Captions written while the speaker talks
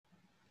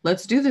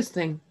Let's do this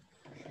thing.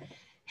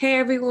 Hey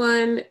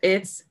everyone,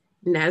 it's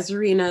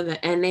Nazarena, the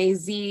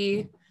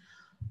NAZ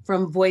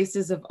from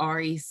Voices of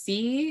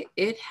REC.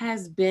 It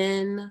has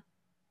been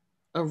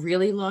a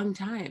really long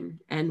time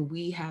and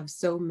we have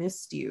so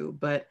missed you,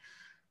 but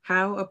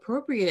how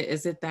appropriate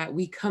is it that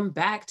we come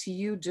back to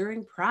you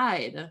during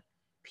Pride?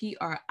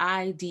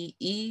 Pride,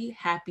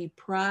 happy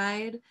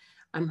Pride.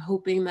 I'm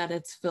hoping that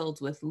it's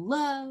filled with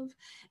love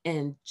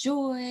and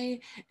joy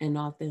and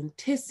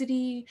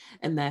authenticity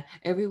and that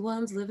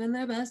everyone's living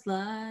their best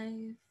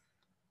life.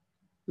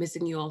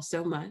 Missing you all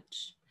so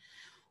much.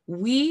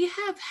 We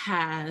have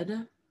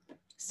had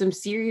some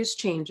serious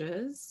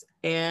changes,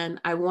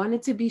 and I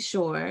wanted to be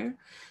sure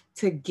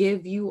to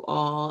give you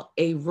all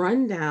a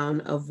rundown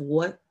of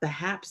what the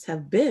haps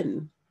have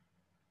been.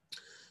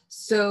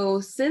 So,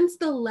 since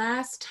the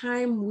last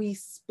time we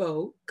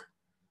spoke,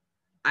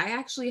 I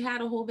actually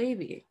had a whole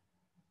baby.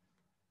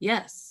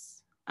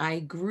 Yes,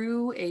 I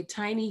grew a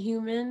tiny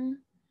human.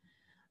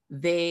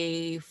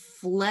 They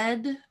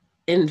fled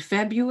in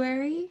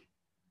February.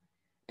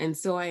 And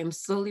so I am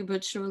slowly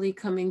but surely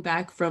coming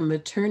back from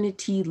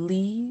maternity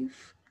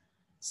leave.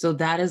 So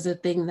that is a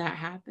thing that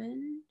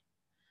happened.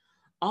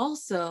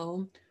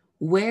 Also,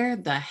 where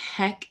the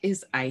heck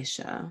is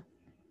Aisha?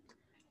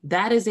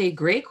 That is a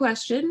great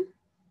question.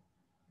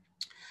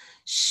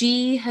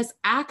 She has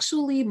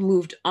actually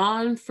moved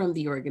on from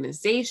the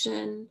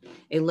organization.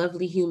 A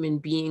lovely human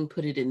being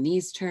put it in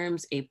these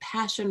terms, a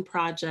passion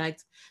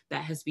project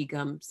that has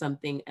become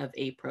something of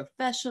a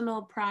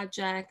professional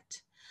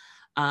project.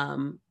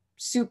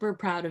 Super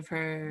proud of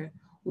her.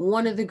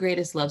 One of the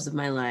greatest loves of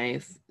my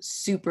life.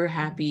 Super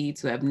happy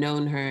to have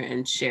known her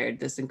and shared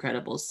this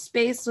incredible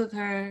space with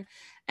her.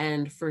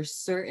 And for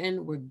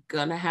certain, we're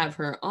gonna have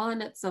her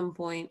on at some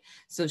point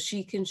so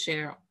she can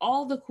share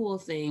all the cool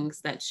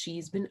things that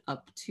she's been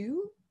up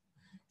to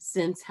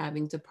since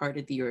having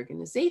departed the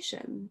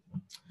organization.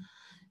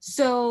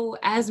 So,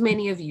 as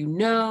many of you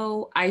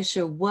know,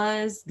 Aisha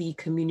was the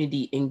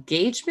community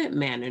engagement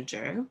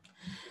manager.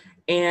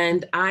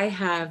 And I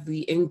have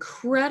the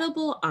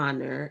incredible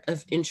honor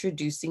of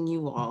introducing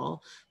you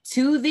all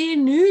to the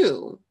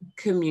new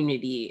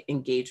community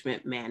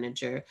engagement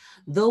manager,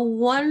 the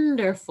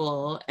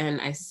wonderful, and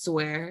I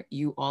swear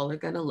you all are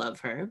going to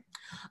love her,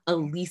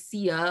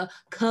 Alicia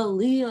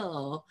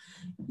Khalil.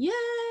 Yay!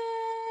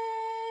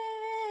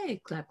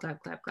 Clap,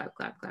 clap, clap, clap,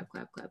 clap, clap,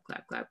 clap, clap,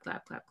 clap, clap,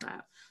 clap, clap,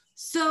 clap.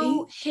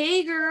 So,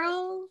 hey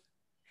girl.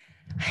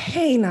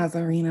 Hey,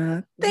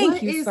 Nazarena.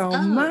 Thank you so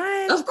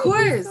much. Of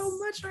course. Thank you so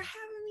much for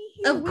having me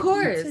here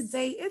with you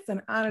today. It's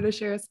an honor to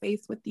share a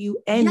space with you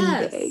any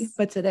day,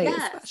 but today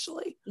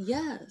especially.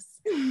 Yes.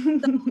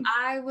 So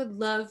I would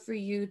love for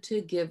you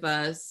to give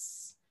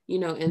us, in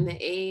the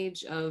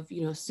age of,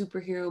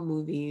 superhero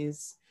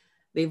movies,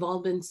 they've all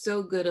been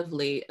so good of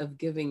late of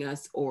giving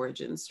us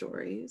origin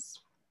stories.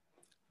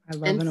 I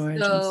love an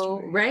origin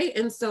story. Right?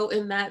 And so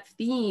in that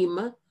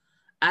theme,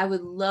 I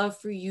would love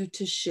for you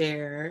to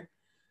share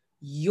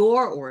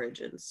your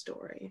origin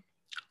story.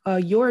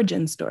 Your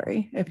origin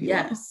story, if you will.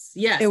 Yes,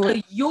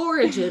 your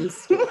origin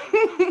story.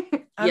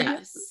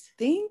 Yes.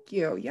 Thank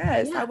you.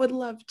 Yes, I would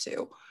love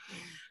to.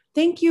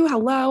 Thank you.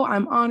 Hello,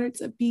 I'm honored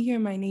to be here.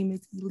 My name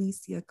is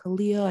Alicia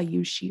Khalil. I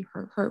use she,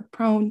 her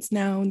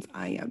pronouns.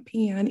 I am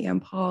Pan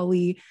and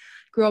Polly.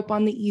 Grew up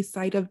on the east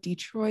side of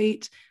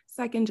Detroit,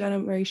 second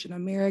generation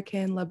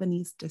American,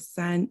 Lebanese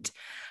descent.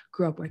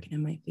 Grew up working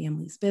in my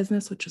family's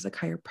business, which was a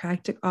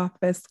chiropractic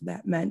office.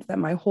 That meant that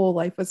my whole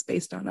life was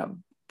based on a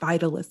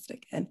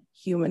vitalistic and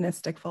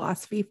humanistic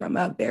philosophy from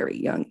a very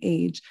young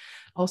age.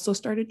 Also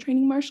started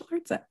training martial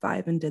arts at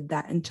 5 and did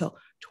that until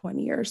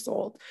 20 years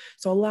old.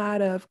 So a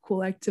lot of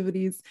cool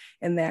activities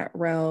in that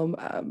realm.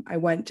 I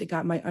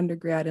got my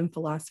undergrad in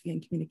philosophy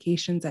and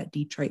communications at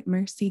Detroit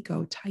Mercy,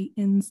 go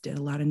Titans, did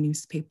a lot of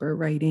newspaper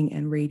writing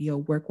and radio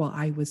work while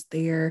I was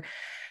there,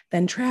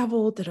 then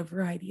traveled, did a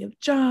variety of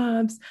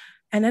jobs,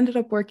 and ended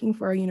up working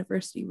for a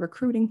university,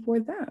 recruiting for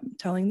them,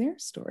 telling their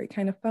story.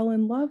 Kind of fell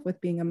in love with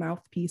being a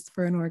mouthpiece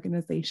for an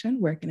organization,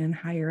 working in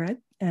higher ed,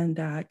 and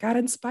got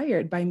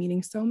inspired by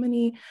meeting so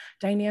many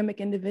dynamic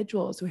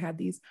individuals who had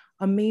these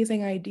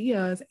amazing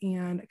ideas,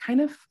 and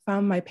kind of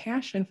found my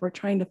passion for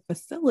trying to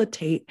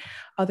facilitate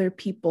other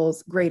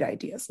people's great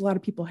ideas. A lot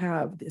of people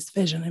have this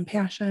vision and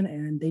passion,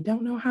 and they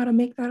don't know how to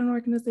make that an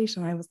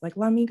organization. I was like,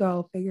 let me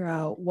go figure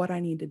out what I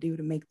need to do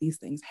to make these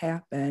things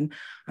happen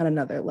on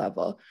another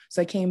level.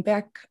 So I came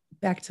back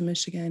to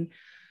Michigan,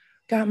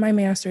 got my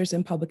master's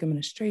in public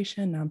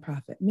administration,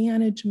 nonprofit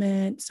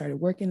management, started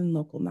working in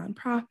local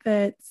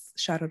nonprofits,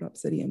 shouted up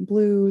City and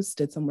Blues,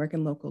 did some work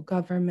in local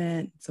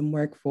government, some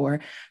work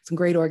for some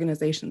great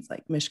organizations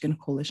like Michigan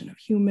Coalition of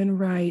Human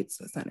Rights,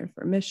 the Center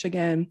for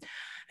Michigan,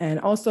 and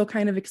also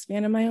kind of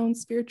expanded my own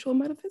spiritual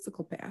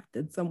metaphysical path,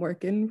 did some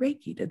work in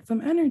Reiki, did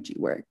some energy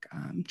work,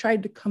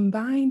 tried to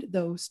combine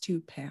those two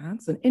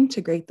paths and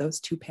integrate those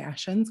two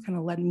passions, kind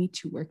of led me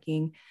to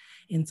working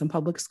in some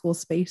public school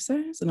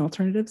spaces and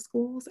alternative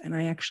schools. And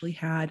I actually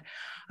had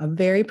a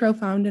very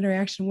profound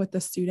interaction with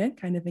the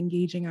student, kind of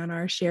engaging on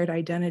our shared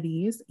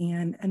identities,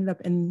 and ended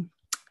up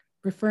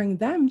referring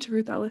them to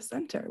Ruth Ellis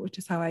Center, which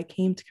is how I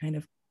came to kind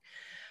of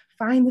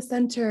find the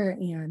center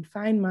and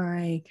find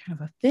my kind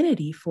of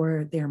affinity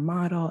for their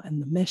model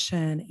and the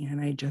mission.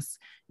 And I just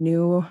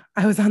knew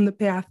I was on the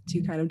path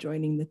to kind of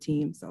joining the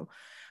team. So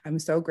I'm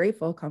so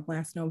grateful. Come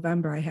last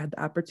November, I had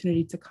the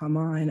opportunity to come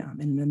on in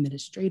an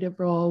administrative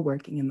role,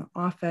 working in the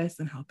office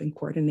and helping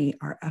coordinate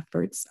our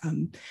efforts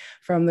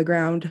from the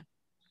ground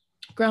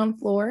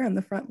floor on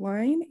the front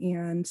line.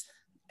 And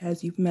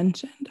as you've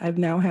mentioned, I've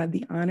now had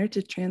the honor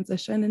to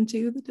transition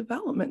into the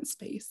development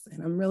space.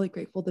 And I'm really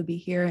grateful to be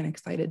here and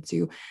excited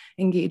to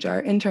engage our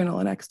internal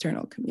and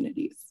external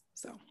communities.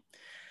 So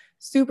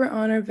super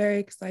honored, very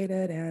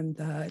excited. And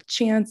the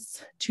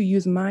chance to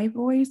use my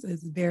voice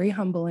is very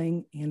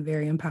humbling and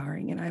very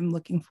empowering. And I'm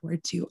looking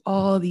forward to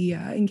all the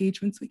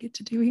engagements we get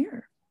to do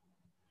here.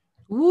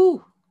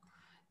 Woo!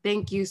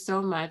 Thank you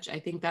so much. I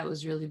think that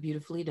was really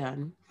beautifully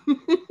done.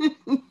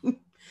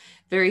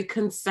 Very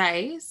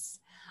concise.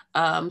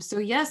 So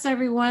yes,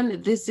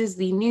 everyone, this is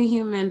the new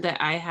human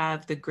that I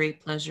have the great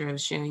pleasure of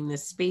sharing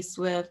this space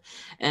with.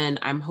 And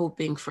I'm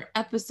hoping for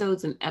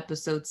episodes and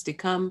episodes to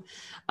come,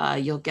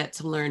 you'll get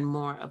to learn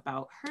more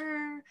about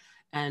her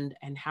and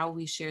how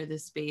we share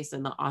this space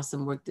and the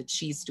awesome work that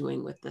she's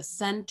doing with the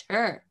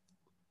center.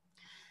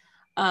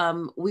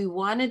 We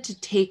wanted to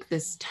take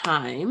this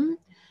time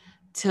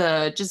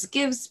to just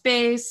give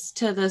space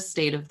to the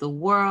state of the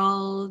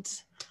world.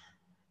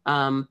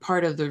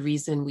 Part of the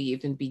reason we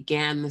even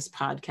began this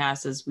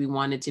podcast is we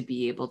wanted to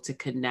be able to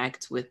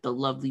connect with the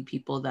lovely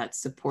people that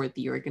support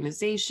the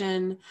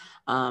organization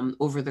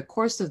over the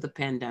course of the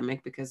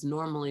pandemic, because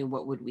normally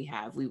what would we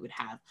have? We would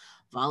have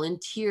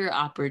volunteer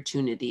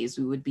opportunities.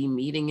 We would be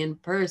meeting in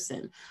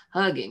person,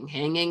 hugging,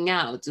 hanging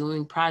out,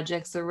 doing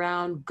projects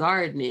around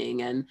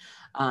gardening and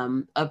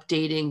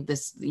updating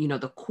this,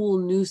 the cool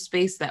new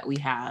space that we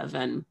have.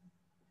 And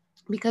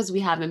because we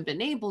haven't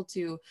been able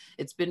to,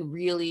 it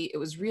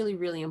was really,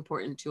 really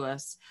important to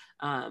us,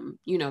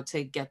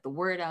 to get the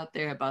word out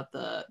there about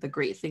the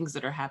great things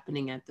that are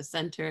happening at the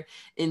center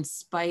in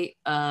spite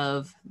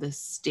of the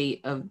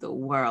state of the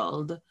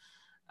world.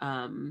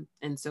 And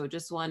so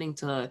just wanting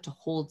to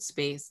hold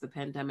space. The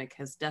pandemic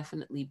has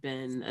definitely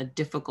been a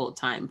difficult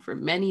time for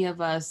many of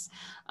us,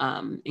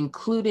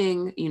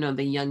 including,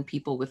 the young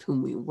people with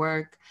whom we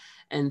work.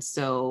 And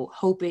so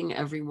hoping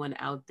everyone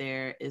out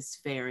there is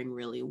faring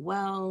really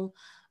well,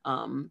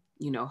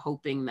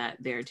 hoping that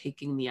they're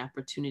taking the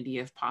opportunity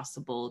if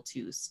possible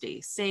to stay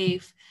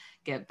safe,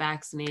 get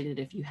vaccinated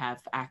if you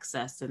have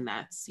access and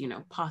that's,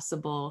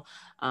 possible,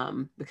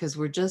 because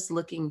we're just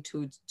looking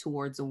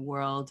towards a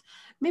world,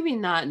 maybe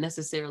not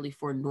necessarily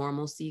for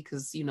normalcy,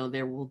 because,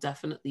 there will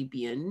definitely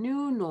be a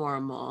new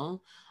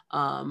normal,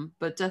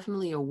 but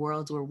definitely a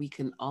world where we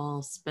can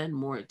all spend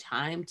more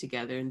time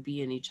together and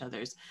be in each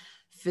other's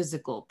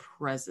physical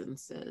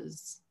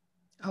presences.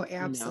 Oh,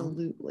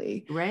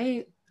 absolutely.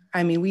 Right?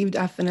 I mean, we've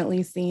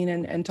definitely seen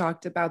and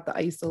talked about the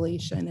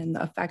isolation and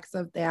the effects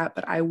of that,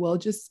 but I will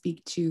just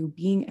speak to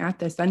being at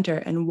the center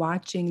and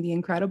watching the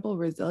incredible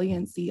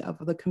resiliency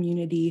of the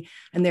community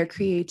and their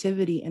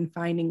creativity and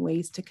finding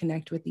ways to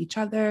connect with each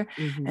other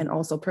and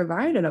also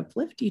provide and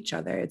uplift each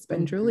other. It's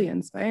been truly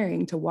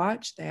inspiring to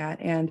watch that.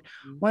 And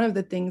one of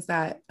the things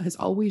that has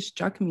always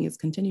struck me has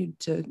continued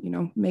to,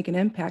 make an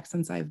impact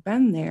since I've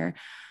been there.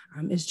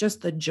 Is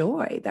just the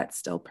joy that's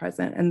still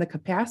present and the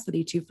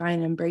capacity to find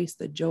and embrace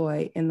the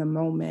joy in the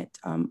moment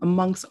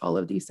amongst all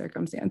of these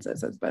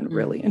circumstances has been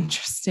really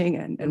interesting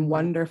and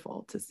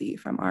wonderful to see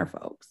from our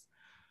folks.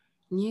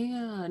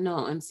 Yeah,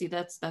 no, and see,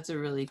 that's a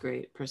really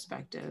great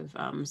perspective.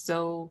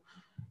 So,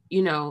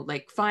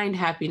 find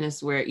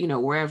happiness where,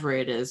 wherever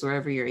it is,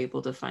 wherever you're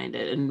able to find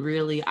it. And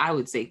really, I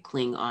would say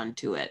cling on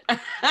to it.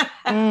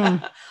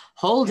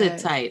 Hold it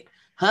tight,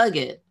 hug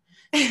it,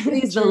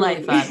 squeeze the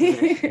life out of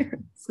it.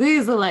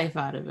 Squeeze the life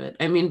out of it.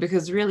 I mean,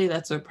 because really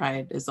that's what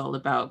pride is all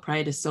about.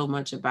 Pride is so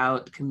much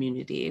about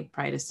community.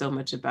 Pride is so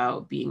much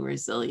about being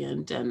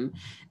resilient and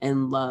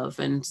love.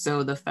 And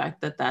so the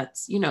fact that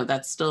that's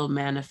still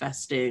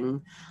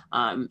manifesting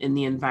in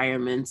the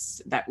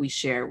environments that we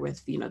share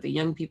with, the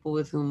young people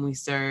with whom we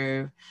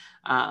serve,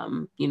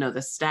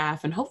 the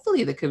staff, and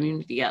hopefully the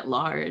community at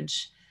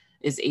large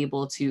is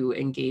able to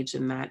engage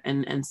in that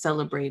and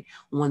celebrate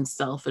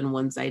oneself and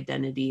one's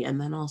identity. And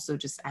then also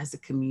just as a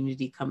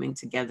community coming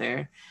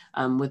together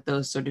with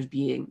those sort of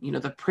being,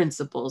 the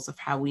principles of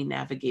how we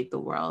navigate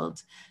the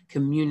world,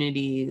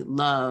 community,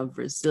 love,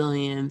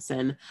 resilience,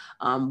 and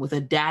with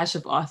a dash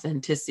of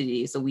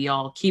authenticity. So we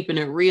all keeping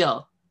it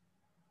real,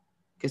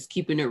 because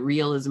keeping it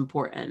real is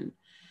important.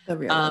 The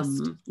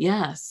realist.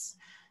 Yes.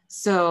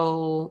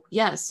 So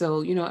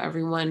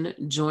everyone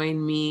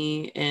join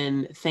me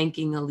in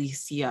thanking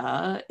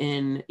Alicia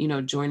in,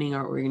 joining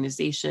our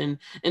organization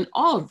and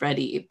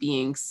already it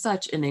being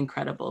such an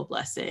incredible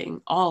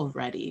blessing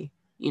already,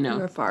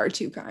 You're far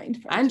too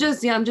kind. I'm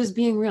just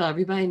being real.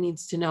 Everybody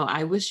needs to know.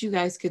 I wish you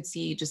guys could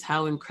see just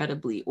how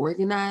incredibly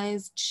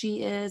organized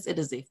she is. It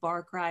is a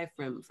far cry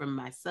from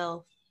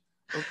myself.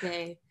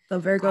 Okay. The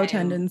Virgo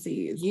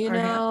tendencies, you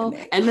know,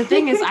 and the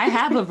thing is, I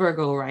have a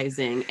Virgo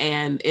rising,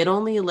 and it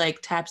only like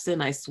taps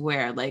in, I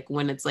swear, like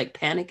when it's like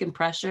panic and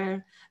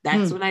pressure,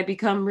 that's when I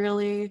become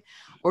really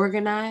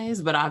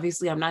organized. But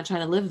obviously, I'm not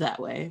trying to live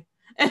that way.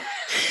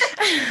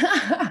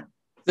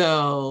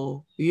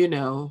 So, you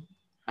know,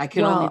 I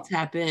can only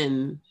tap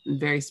in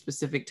very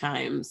specific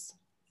times.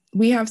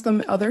 We have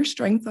some other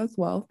strengths as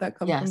well that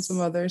come from some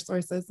other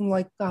sources, and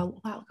like a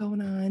lot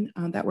going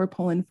on that we're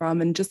pulling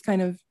from, and just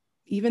kind of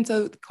even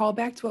to call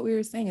back to what we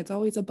were saying, it's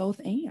always a both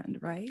and,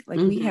 right? Like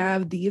we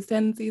have these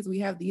tendencies, we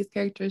have these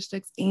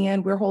characteristics,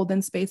 and we're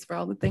holding space for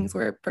all the things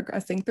we're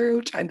progressing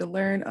through, trying to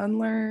learn,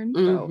 unlearn.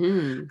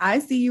 So I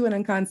see you and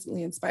I'm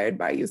constantly inspired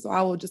by you. So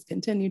I will just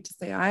continue to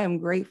say I am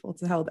grateful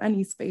to hold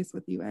any space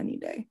with you any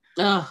day.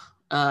 Do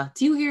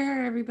you hear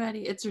her,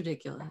 everybody? It's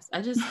ridiculous.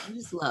 I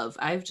just love.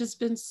 I've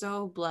just been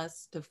so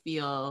blessed to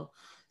feel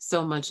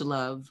so much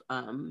love,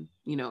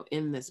 you know,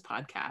 in this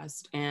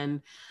podcast.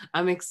 And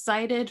I'm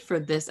excited for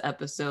this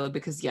episode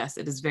because yes,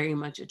 it is very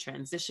much a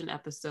transition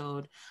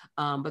episode.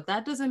 But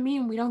that doesn't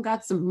mean we don't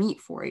got some meat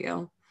for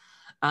you.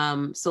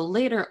 So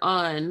later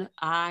on,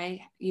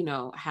 I, you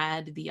know,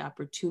 had the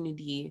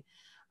opportunity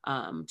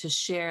to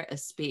share a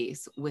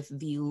space with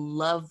the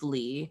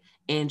lovely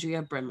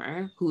Andrea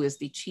Brimmer, who is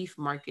the Chief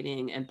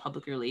Marketing and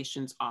Public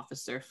Relations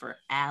Officer for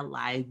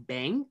Ally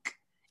Bank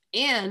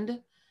and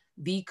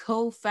the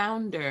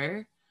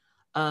co-founder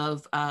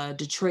of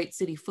Detroit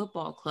City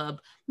Football Club,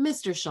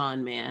 Mr.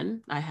 Sean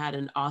Mann. I had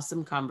an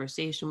awesome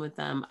conversation with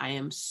them. I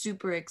am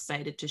super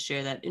excited to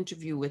share that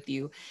interview with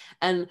you.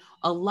 And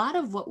a lot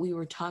of what we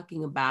were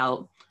talking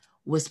about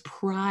was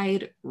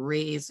Pride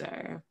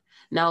Razor.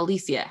 Now,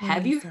 Alicia,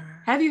 have you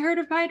heard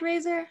of Pride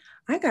Razor?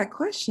 I got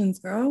questions,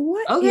 girl.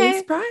 What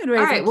is Pride Razor?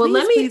 All right. Well,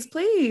 please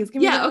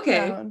give me the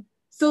okay.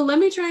 So let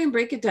me try and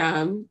break it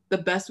down the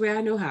best way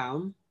I know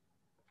how.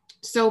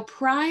 So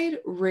Pride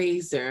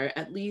Razor,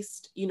 at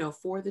least, you know,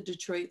 for the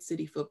Detroit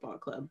City Football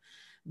Club,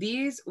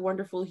 these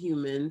wonderful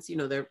humans, you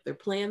know, they're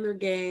playing their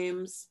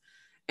games,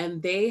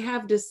 and they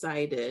have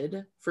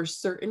decided for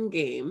certain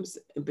games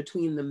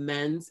between the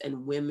men's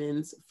and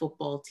women's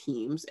football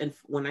teams. And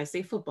when I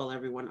say football,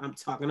 everyone, I'm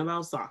talking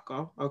about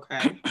soccer.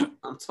 Okay.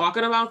 I'm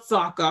talking about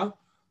soccer.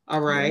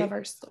 All right.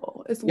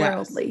 Universal. It's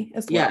worldly.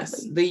 It's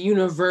worldly. The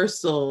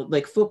universal,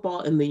 like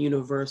football in the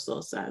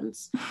universal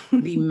sense.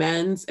 The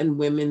men's and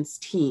women's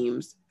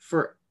teams,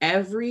 for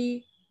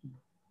every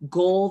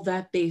goal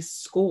that they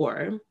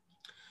score,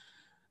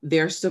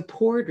 their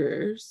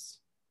supporters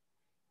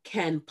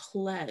can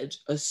pledge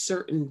a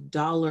certain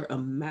dollar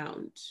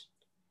amount,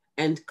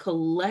 and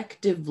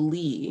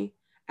collectively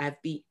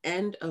at the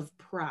end of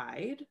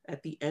Pride,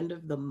 at the end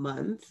of the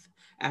month,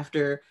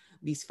 after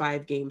these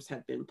 5 games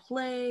have been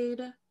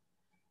played,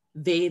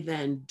 they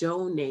then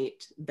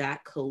donate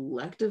that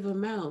collective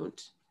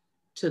amount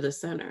to the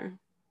center.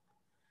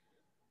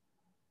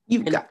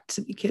 You've got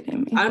to be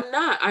kidding me. I'm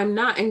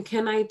not. And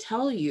can I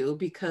tell you,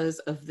 because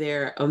of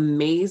their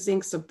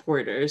amazing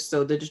supporters,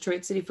 so the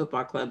Detroit City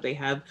Football Club, they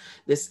have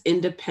this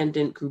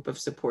independent group of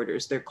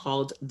supporters. They're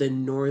called the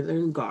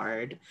Northern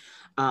Guard.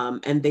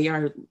 And they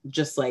are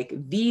just like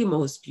the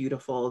most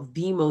beautiful,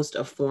 the most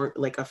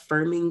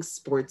affirming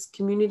sports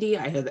community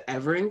I have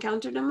ever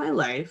encountered in my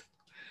life.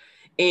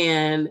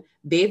 And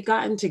they've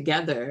gotten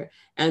together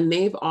and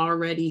they've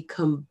already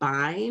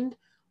combined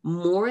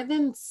more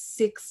than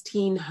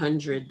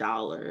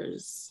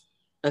 $1,600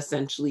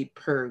 essentially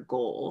per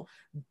goal,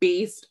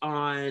 based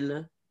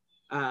on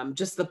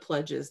just the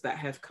pledges that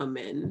have come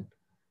in.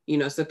 You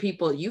know, so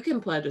people, you can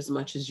pledge as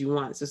much as you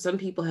want. So some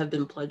people have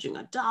been pledging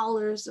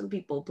 $1, some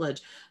people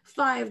pledge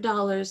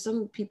 $5,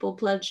 some people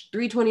pledge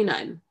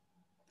 $3.29.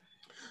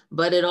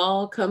 But it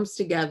all comes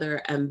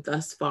together, and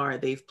thus far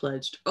they've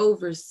pledged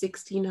over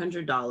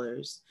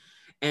 $1,600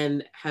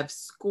 and have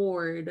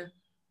scored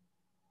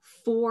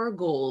 4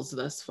 goals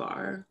thus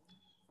far.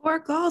 4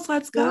 goals,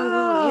 let's go.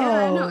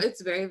 Yeah, I know.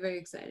 It's very, very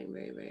exciting.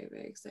 Very, very,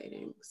 very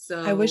exciting.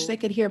 So I wish they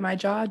could hear my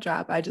jaw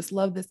drop. I just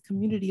love this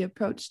community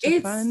approach to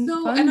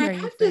fundraising. And I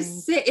have to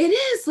say, it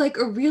is like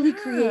a really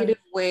creative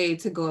way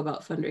to go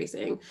about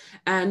fundraising.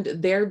 And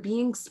they're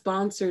being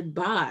sponsored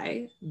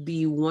by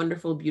the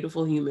wonderful,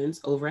 beautiful humans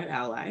over at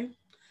Ally.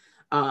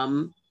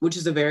 Which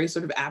is a very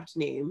sort of apt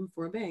name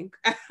for a bank.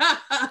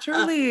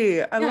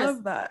 Truly, I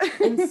love that.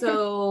 And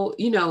so,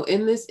 you know,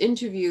 in this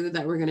interview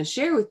that we're going to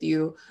share with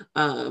you,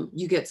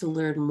 you get to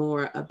learn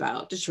more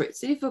about Detroit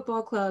City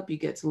Football Club. You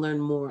get to learn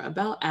more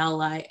about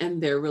Ally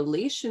and their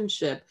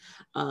relationship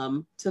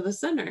to the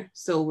center.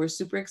 So we're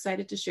super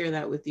excited to share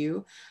that with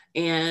you.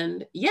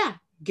 And yeah,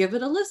 give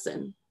it a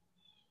listen.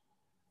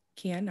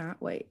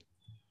 Cannot wait.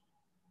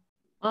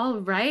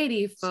 All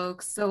righty,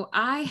 folks. So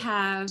I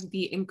have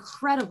the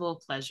incredible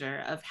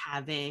pleasure of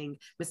having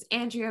Miss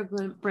Andrea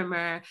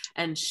Brimmer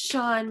and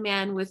Sean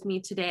Mann with me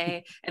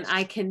today. And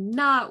I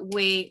cannot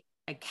wait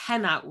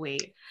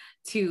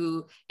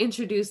to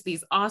introduce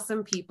these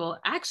awesome people.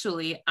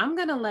 Actually, I'm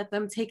going to let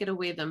them take it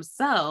away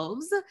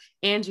themselves.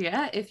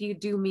 Andrea, if you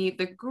do me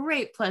the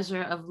great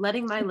pleasure of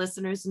letting my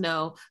listeners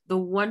know the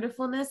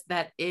wonderfulness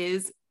that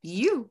is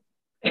you.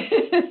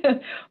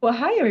 Well,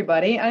 hi,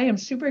 everybody. I am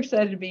super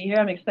excited to be here.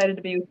 I'm excited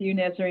to be with you,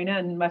 Nazarena,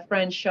 and my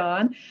friend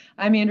Sean.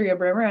 I'm Andrea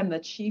Brimmer. I'm the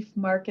Chief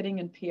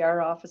Marketing and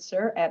PR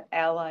Officer at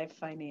Ally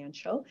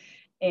Financial.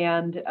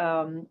 And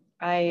I'm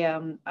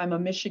a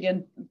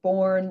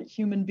Michigan-born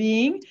human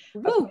being.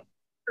 I've played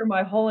for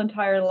my whole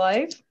entire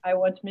life. I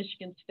went to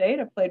Michigan State.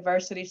 I played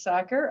varsity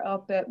soccer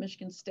up at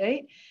Michigan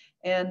State.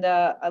 And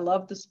I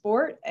love the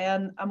sport.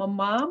 And I'm a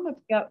mom. I've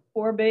got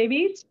 4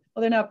 babies.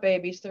 Well, they're not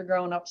babies. They're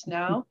grown-ups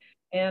now.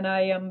 And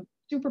I am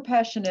super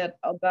passionate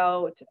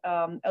about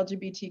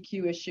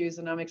LGBTQ issues,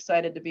 and I'm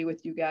excited to be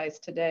with you guys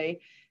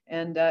today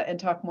and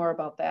talk more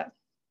about that.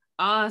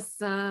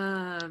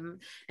 Awesome.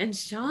 And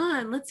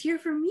Sean, let's hear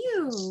from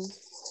you.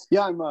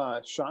 Yeah, I'm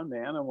Sean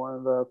Mann. I'm one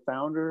of the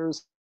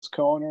founders,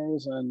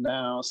 co-owners, and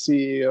now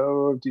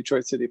CEO of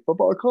Detroit City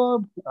Football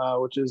Club,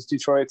 which is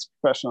Detroit's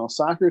professional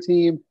soccer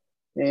team,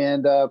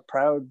 and a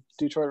proud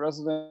Detroit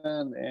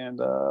resident and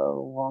a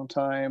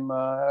longtime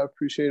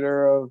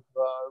appreciator of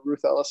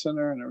Ruth Ellis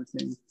Center and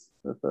everything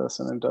that the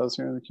center does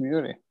here in the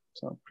community.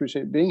 So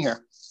appreciate being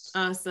here.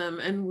 Awesome.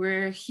 And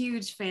we're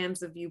huge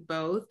fans of you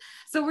both.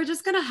 So we're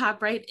just going to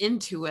hop right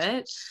into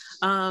it.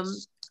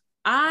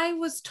 I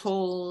was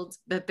told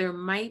that there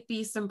might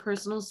be some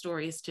personal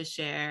stories to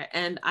share,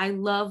 and I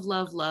love,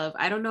 love, love.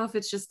 I don't know if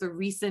it's just the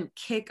recent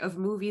kick of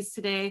movies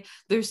today.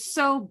 They're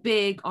so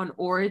big on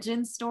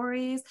origin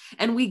stories,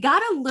 and we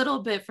got a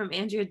little bit from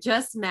Andrea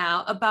just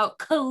now about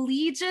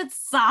collegiate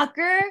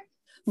soccer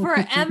for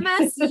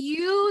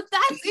MSU.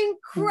 That's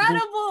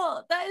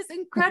incredible. That is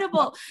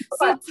incredible.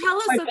 So tell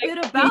us a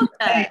bit about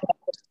that.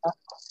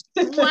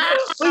 Wow.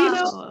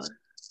 Well,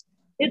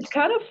 it's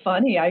kind of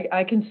funny.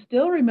 I can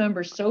still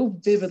remember so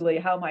vividly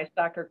how my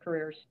soccer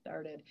career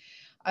started.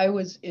 I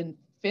was in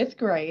 5th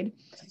grade,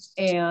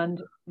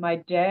 and my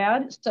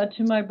dad said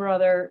to my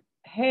brother,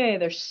 "Hey,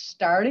 they're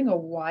starting a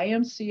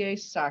YMCA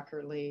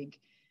soccer league.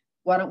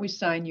 Why don't we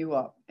sign you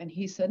up?" And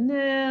he said,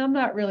 "Nah, I'm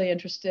not really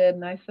interested."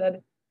 And I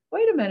said,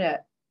 "Wait a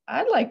minute.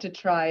 I'd like to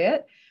try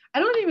it." I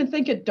don't even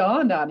think it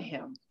dawned on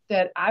him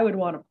that I would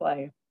want to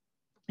play.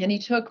 And he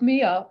took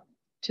me up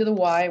to the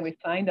Y, and we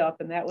signed up,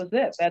 and that was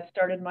it. That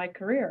started my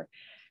career.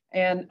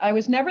 And I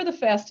was never the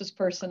fastest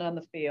person on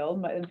the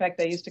field. In fact,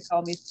 they used to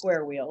call me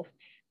square wheels,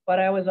 but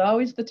I was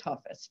always the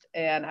toughest.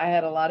 And I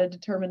had a lot of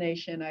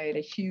determination. I had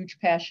a huge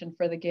passion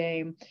for the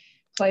game.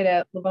 Played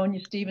at Livonia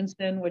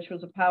Stevenson, which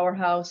was a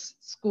powerhouse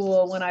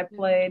school when I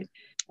played.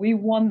 We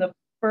won the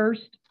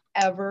first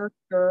ever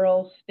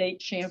girls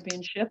state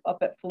championship up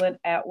at Flint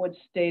Atwood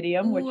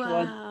Stadium, which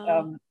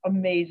was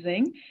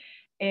amazing.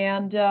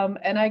 And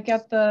I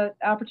got the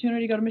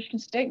opportunity to go to Michigan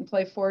State and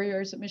play 4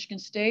 years at Michigan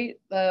State.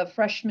 My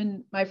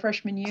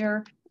freshman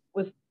year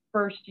was the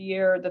first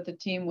year that the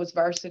team was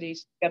varsity.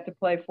 Got to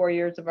play 4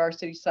 years of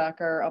varsity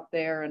soccer up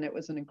there, and it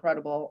was an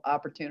incredible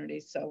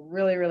opportunity. So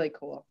really, really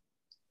cool.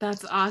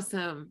 That's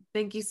awesome.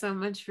 Thank you so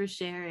much for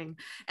sharing.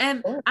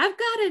 And I've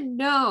got to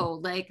know,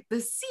 like, the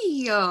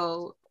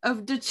CEO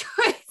of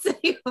Detroit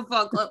City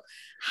Football Club,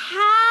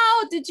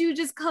 how did you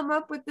just come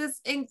up with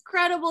this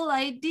incredible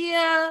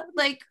idea?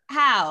 Like,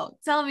 how?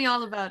 Tell me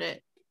all about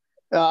it.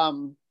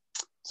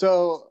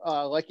 So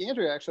like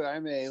Andrea, actually,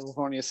 I'm a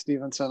Livonia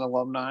Stevenson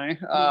alumni.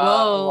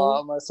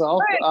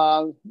 Myself.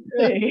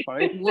 Yeah,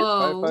 funny.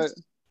 Whoa.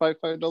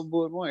 Fight, double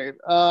blue and white.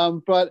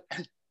 But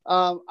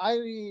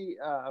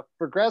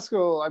for grad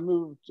school, I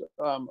moved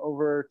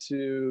over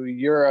to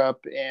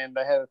Europe, and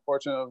I had the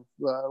fortune of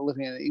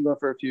living in England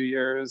for a few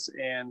years,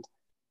 and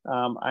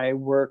I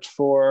worked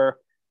for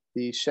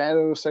the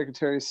Shadow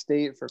Secretary of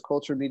State for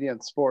Culture, Media,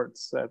 and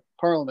Sports at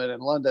Parliament in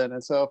London.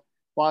 And so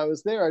while I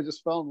was there, I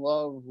just fell in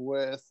love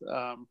with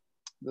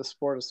the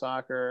sport of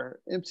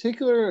soccer. In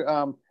particular,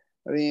 I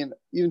mean,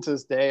 even to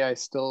this day, I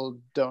still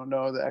don't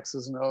know the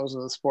X's and O's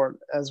of the sport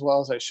as well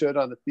as I should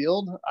on the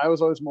field. I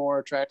was always more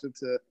attracted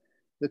to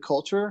the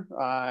culture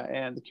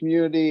and the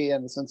community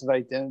and the sense of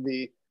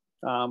identity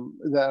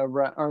that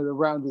are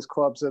around these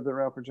clubs that have been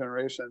around for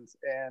generations.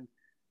 And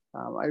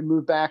I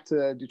moved back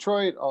to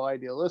Detroit, all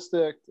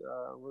idealistic,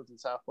 lived in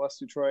Southwest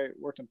Detroit,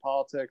 worked in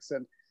politics.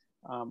 And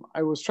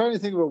I was trying to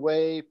think of a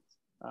way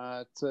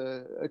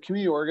to a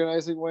community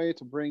organizing way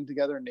to bring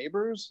together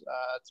neighbors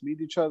to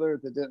meet each other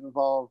that didn't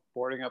involve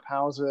boarding up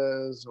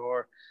houses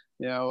or,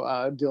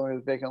 dealing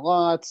with vacant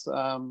lots.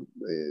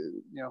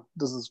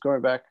 This is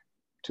going back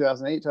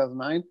 2008,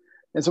 2009.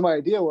 And so my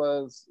idea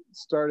was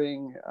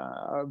starting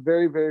a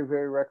very, very,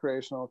 very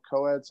recreational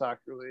co-ed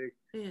soccer league.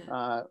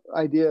 Yeah.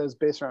 Ideas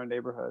based around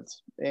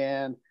neighborhoods.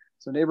 And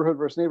so neighborhood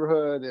versus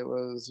neighborhood, it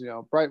was,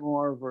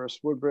 Brightmoor versus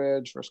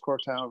Woodbridge versus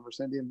Corktown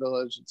versus Indian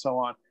Village and so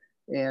on.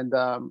 And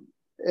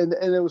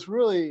it was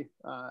really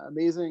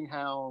amazing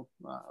how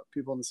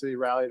people in the city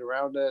rallied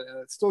around it. And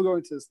it's still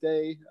going to this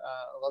day,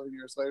 11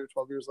 years later,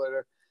 12 years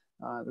later.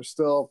 There's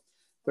still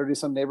 30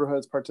 some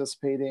neighborhoods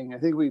participating. I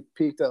think we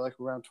peaked at like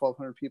around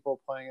 1,200 people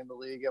playing in the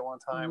league at one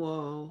time.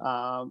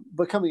 Whoa.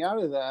 But coming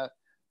out of that,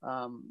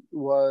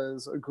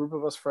 was a group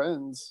of us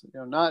friends,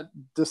 not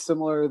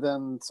dissimilar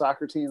than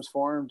soccer teams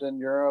formed in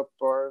Europe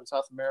or in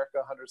South America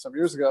 100 some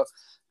years ago.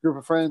 A group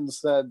of friends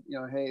said,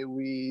 hey,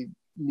 we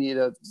need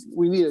a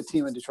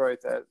team in Detroit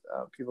that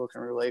people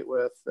can relate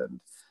with, and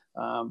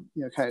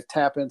kind of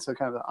tap into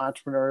kind of the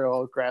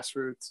entrepreneurial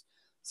grassroots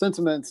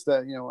sentiments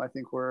that I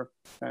think were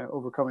kind of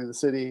overcoming the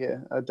city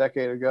a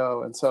decade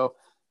ago. And so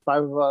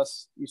 5 of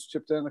us each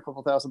chipped in a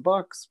couple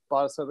 $1,000,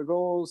 bought a set of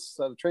goals,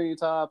 set of training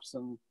tops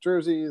and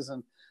jerseys,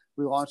 and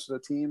we launched a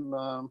team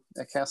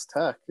at Cass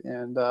Tech.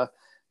 And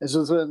it's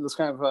just been this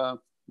kind of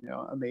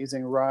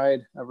amazing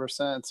ride ever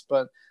since.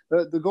 But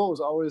the goal was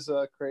always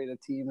create a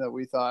team that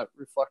we thought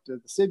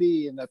reflected the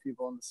city and that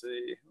people in the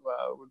city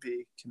would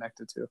be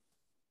connected to.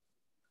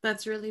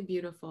 That's really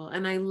beautiful.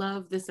 And I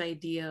love this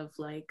idea of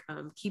like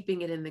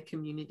keeping it in the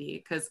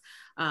community, because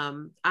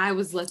I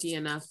was lucky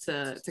enough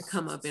to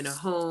come up in a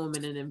home,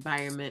 in an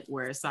environment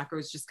where soccer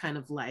is just kind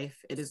of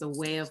life. It is a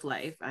way of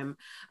life. I'm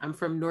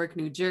from Newark,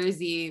 New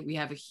Jersey. We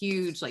have a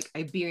huge like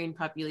Iberian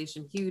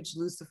population, huge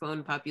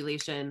Lusophone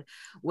population.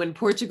 When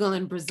Portugal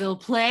and Brazil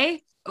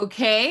play,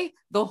 okay,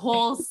 the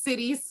whole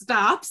city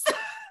stops.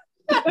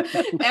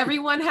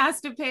 Everyone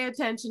has to pay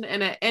attention,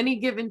 and at any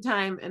given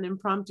time, an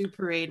impromptu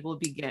parade will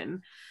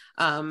begin.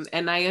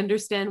 And I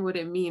understand what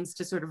it means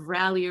to sort of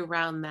rally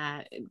around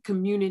that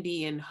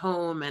community and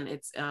home, and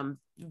it's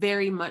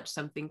very much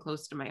something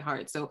close to my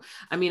heart. So,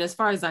 I mean, as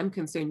far as I'm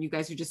concerned, you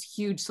guys are just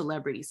huge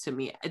celebrities to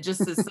me.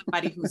 Just as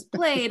somebody who's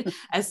played,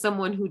 as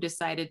someone who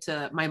decided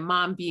to, my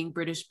mom being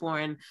British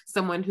born,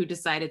 someone who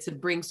decided to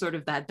bring sort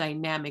of that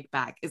dynamic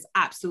back is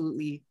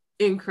absolutely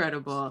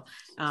incredible.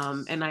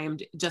 And I am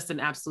just in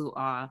absolute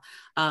awe.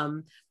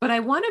 But I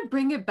want to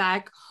bring it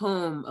back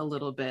home a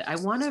little bit. I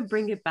want to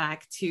bring it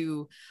back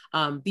to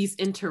these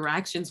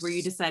interactions where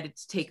you decided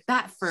to take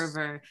that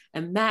fervor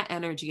and that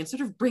energy and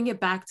sort of bring it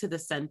back to the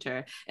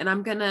center. And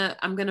I'm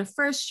gonna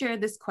first share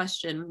this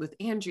question with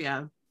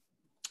Andrea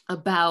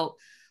about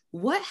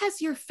what has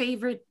your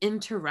favorite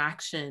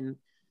interaction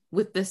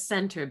with the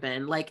center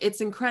been? Like, it's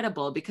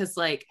incredible because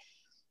like,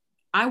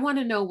 I want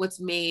to know what's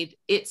made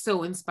it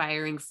so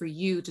inspiring for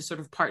you to sort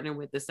of partner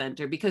with the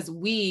center, because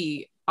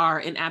we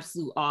are in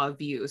absolute awe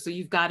of you. So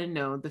you've got to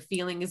know the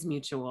feeling is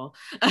mutual.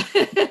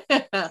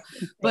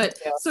 But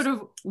sort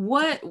of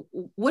what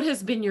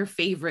has been your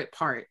favorite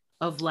part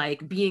of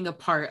like being a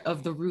part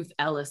of the Ruth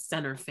Ellis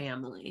Center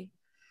family?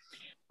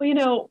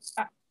 Well,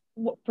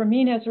 for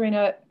me,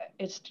 Nazarena,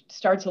 it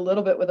starts a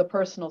little bit with a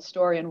personal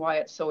story and why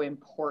it's so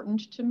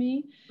important to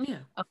me. Yeah.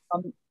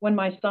 When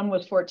my son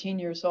was 14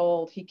 years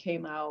old, he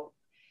came out.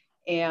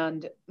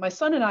 And my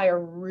son and I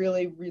are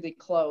really, really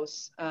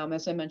close.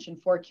 As I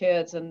mentioned, 4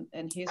 kids, and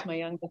he's my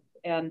youngest.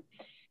 And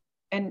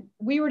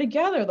we were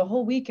together the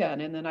whole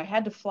weekend. And then I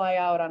had to fly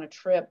out on a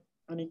trip.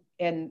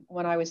 And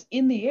when I was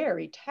in the air,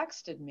 he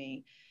texted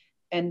me.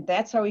 And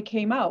that's how he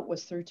came out,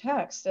 was through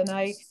text. And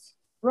I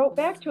wrote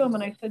back to him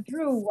and I said,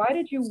 Drew, why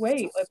did you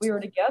wait? Like, we were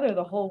together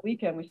the whole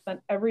weekend. We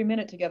spent every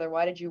minute together.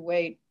 Why did you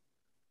wait?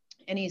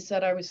 And he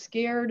said, I was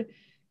scared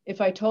if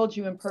I told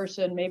you in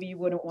person, maybe you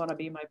wouldn't want to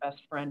be my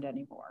best friend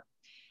anymore.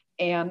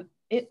 And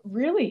it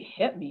really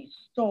hit me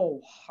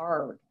so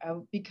hard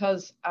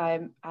because I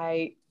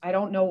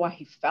don't know why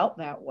he felt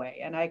that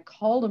way. And I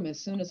called him as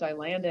soon as I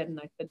landed and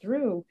I said,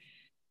 Drew,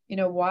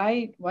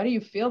 why do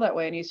you feel that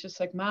way? And he's just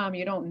like, Mom,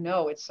 you don't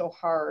know. It's so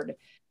hard.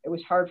 It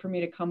was hard for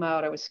me to come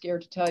out. I was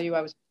scared to tell you.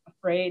 I was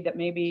afraid that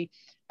maybe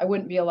I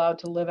wouldn't be allowed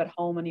to live at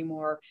home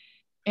anymore.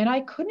 And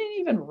I couldn't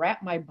even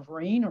wrap my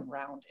brain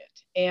around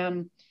it.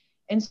 And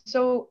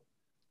so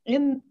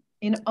in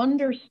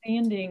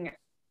understanding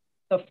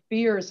the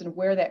fears and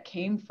where that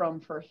came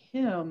from for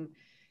him,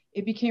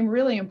 it became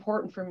really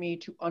important for me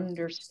to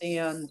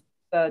understand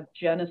the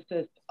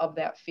genesis of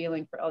that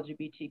feeling for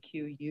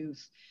LGBTQ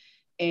youth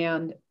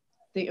and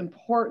the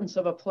importance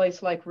of a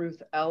place like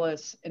Ruth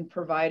Ellis in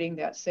providing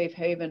that safe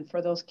haven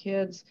for those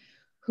kids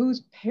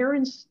whose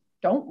parents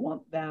don't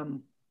want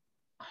them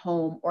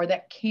home or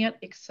that can't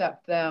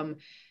accept them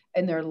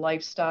and their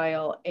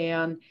lifestyle.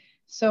 And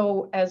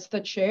so as the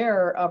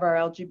chair of our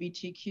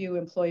LGBTQ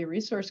employee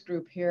resource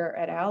group here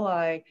at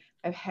Ally,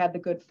 I've had the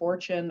good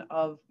fortune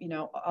of,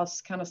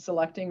 us kind of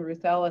selecting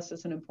Ruth Ellis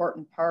as an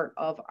important part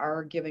of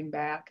our giving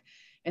back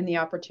and the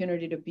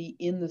opportunity to be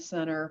in the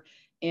center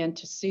and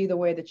to see the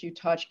way that you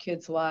touch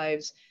kids'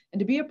 lives and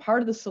to be a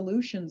part of the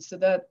solution so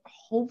that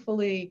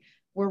hopefully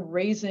we're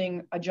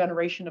raising a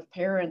generation of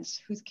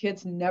parents whose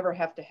kids never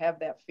have to have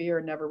that fear,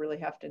 never really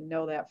have to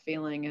know that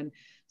feeling. And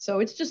so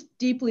it's just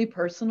deeply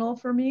personal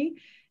for me.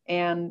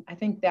 And I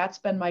think that's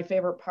been my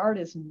favorite part,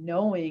 is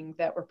knowing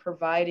that we're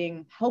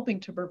helping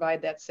to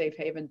provide that safe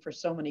haven for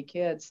so many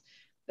kids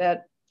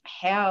that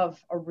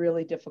have a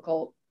really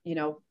difficult,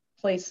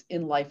 place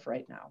in life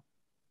right now.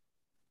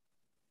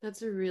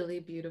 That's a really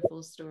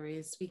beautiful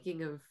story.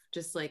 Speaking of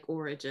just like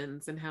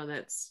origins and how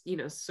that's,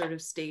 sort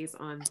of stays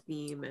on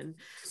theme, and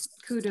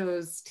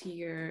kudos to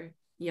your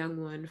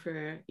young one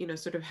for,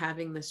 sort of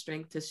having the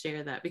strength to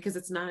share that, because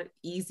it's not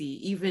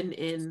easy, even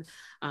in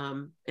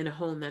a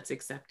home that's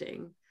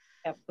accepting.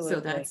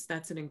 Absolutely. So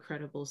that's an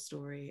incredible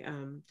story.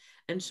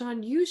 And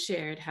Sean, you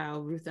shared how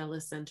Ruth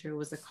Ellis Center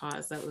was a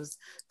cause that was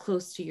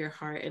close to your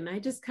heart. And I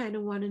just kind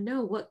of want to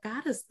know what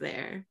got us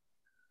there.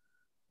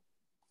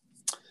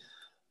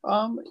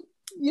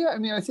 Yeah, I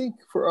mean, I think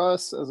for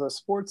us as a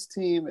sports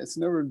team, it's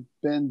never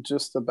been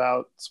just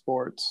about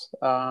sports.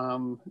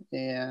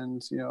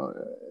 And, you know,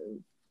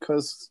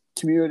 because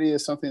community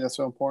is something that's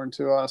so important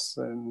to us,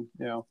 and,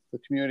 you know, the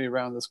community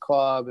around this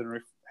club and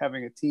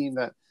having a team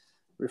that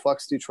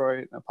reflects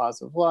Detroit in a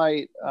positive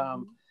light.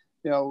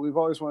 You know, we've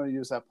always wanted to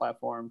use that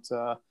platform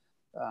to,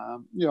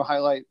 you know,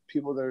 highlight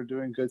people that are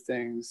doing good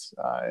things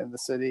in the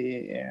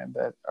city and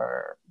that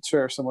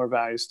share similar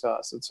values to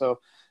us. And so,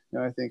 you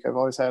know, I think I've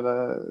always had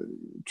a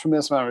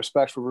tremendous amount of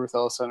respect for Ruth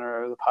Ellis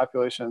Center, the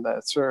population that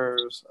it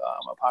serves,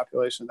 a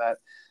population that,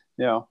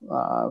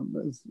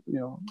 is,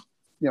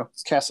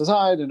 cast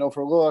aside and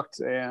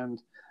overlooked.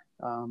 And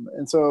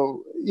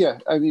so, yeah,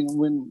 I mean,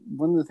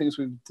 one of the things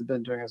we've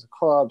been doing as a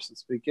club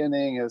since the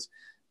beginning is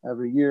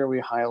every year we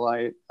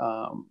highlight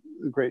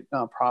the great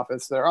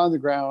nonprofits that are on the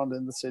ground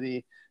in the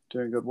city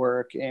doing good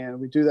work. And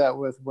we do that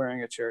with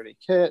wearing a charity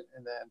kit,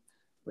 and then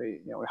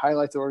we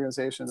highlight the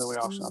organization, then we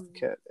auction off the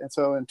kit. And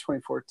so in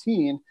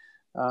 2014,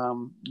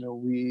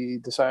 we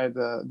decided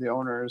the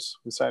owners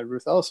decided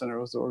Ruth Ellis Center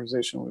was the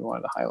organization we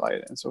wanted to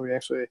highlight. And so we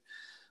actually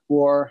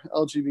wore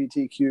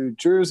LGBTQ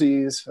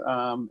jerseys.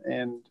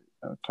 And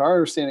to our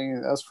understanding,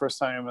 that was the first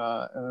time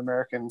an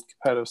American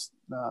competitive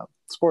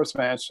sports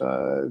match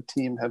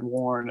team had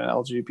worn an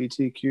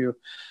LGBTQ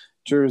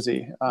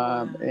jersey.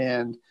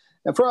 And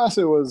for us,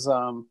 it was,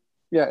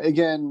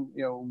 again,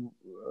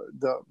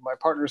 my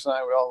partners and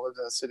I, we all lived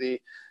in the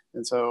city.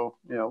 And so,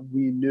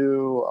 we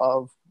knew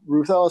of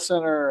Ruth Ellis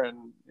Center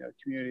and,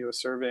 community was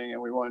serving,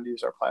 and we wanted to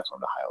use our platform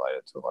to highlight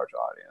it to a large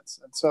audience.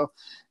 And so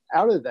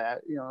out of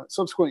that,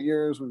 subsequent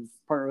years, we've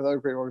partnered with other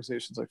great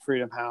organizations like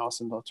Freedom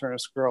House and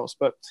Alternative Girls.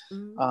 But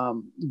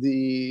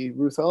the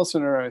Ruth Ellis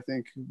Center, I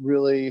think,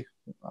 really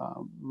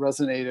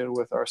resonated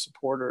with our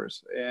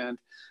supporters. And,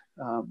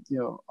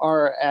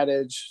 our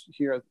adage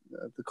here at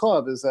the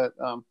club is that,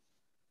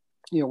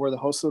 we're the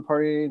host of the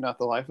party, not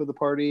the life of the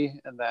party,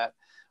 and that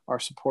our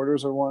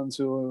supporters are ones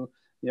who,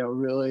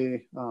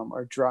 really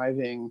are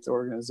driving the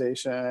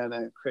organization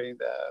and creating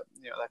that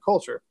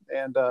culture.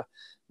 And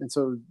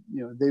so,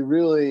 they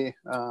really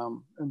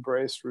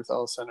embraced Ruth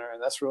Ellis Center,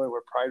 and that's really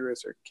where Pride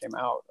Racer came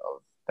out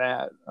of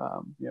that.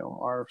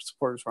 Our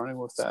supporters running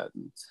with that,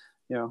 and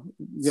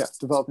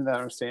developing that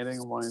understanding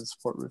and wanting to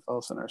support Ruth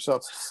Ellis Center. So,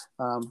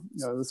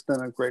 it's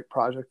been a great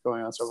project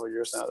going on several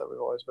years now that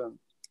we've always been,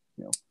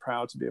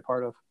 proud to be a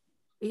part of.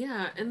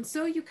 Yeah, and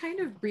so you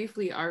kind of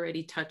briefly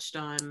already touched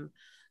on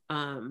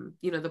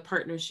the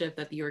partnership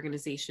that the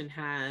organization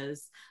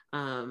has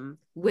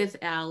with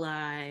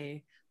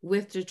Ally,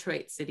 with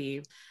Detroit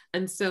City.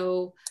 And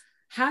so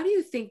how do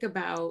you think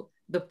about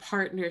the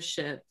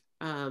partnership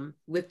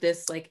with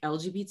this like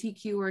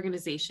LGBTQ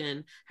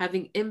organization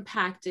having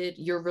impacted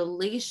your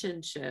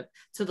relationship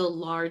to the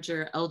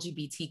larger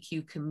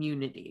LGBTQ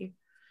community?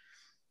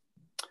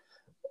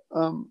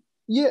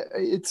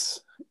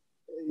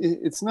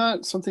 It's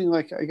not something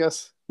like, I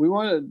guess we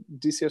wanted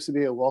DCF to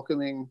be a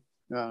welcoming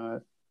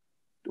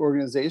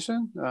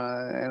organization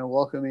and a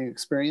welcoming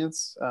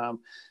experience. I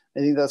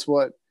think that's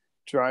what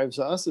drives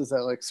us, is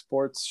that like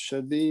sports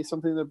should be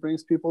something that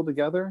brings people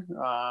together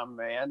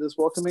and is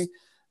welcoming.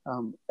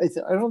 I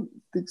don't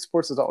think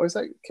sports is always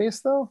that case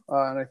though.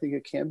 And I think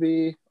it can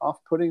be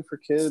off-putting for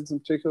kids in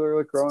particular,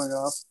 like growing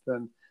up,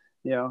 and,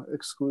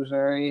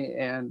 exclusionary.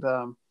 And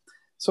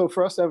so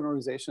for us to have an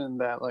organization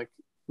that like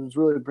was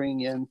really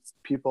bringing in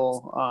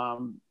people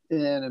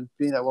in and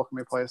being that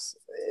welcoming place,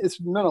 it's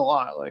meant a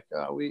lot. Like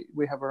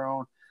we have our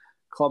own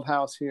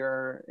clubhouse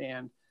here,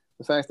 and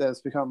the fact that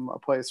it's become a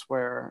place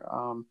where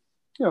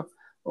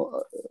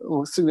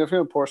a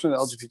significant portion of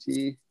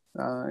the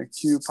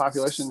LGBTQ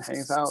population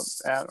hangs out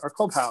at our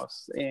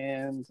clubhouse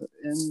and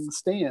in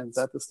stands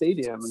at the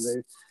stadium,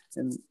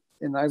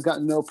 and I've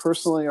gotten to know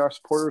personally our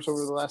supporters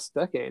over the last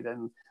decade,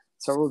 and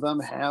several of them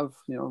have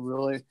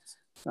really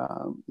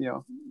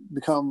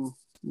become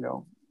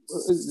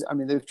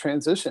they've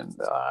transitioned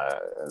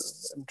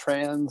and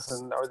trans,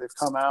 or they've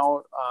come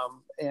out.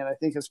 And I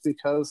think it's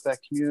because that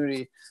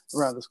community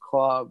around this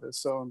club is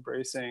so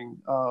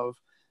embracing of,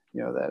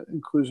 that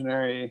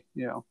inclusionary,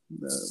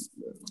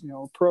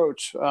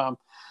 approach.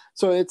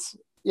 So it's,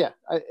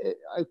 I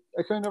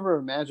could have never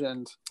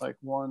imagined like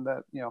one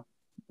that,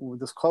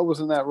 this club was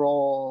in that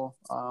role.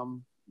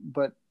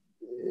 But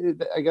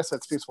I guess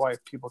that speaks why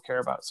people care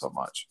about it so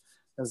much,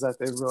 is that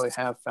they really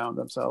have found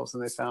themselves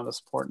and they found a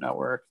support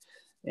network.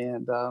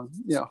 And,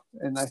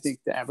 and I think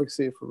the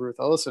advocacy for Ruth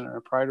Ellis Center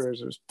and Pride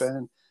Racer has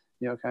been,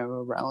 kind of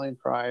a rallying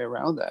cry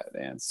around that,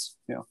 and,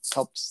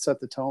 helped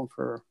set the tone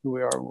for who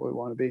we are and what we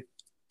want to be.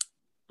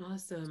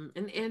 Awesome.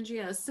 And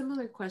Andrea, a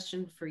similar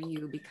question for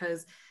you,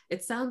 because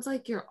it sounds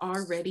like you're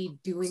already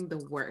doing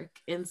the work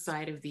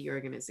inside of the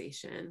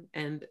organization,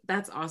 and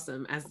that's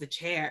awesome as the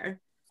chair.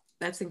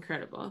 That's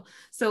incredible.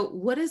 So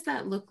what does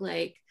that look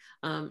like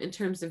in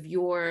terms of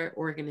your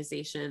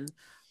organization?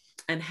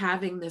 and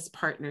having this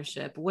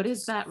partnership, what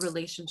is that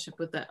relationship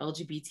with the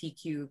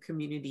LGBTQ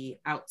community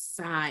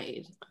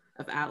outside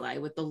of Ally,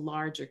 with the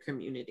larger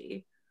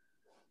community?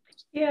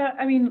 Yeah,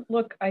 I mean,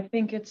 look, I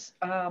think it's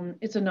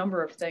a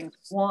number of things.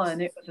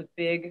 One, it was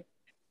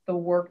the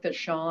work that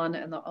Sean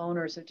and the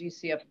owners of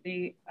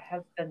DCFC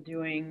have been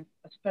doing,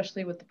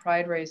 especially with the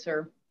Pride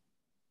Racer,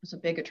 was a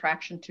big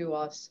attraction to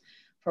us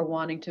for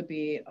wanting to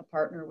be a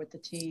partner with the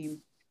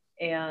team,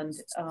 and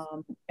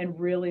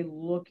really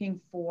looking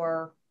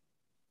for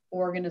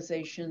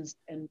organizations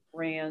and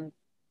brands.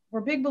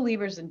 We're big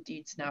believers in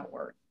deeds, not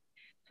words.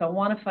 So I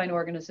want to find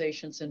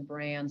organizations and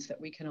brands that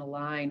we can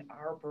align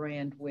our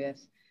brand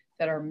with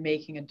that are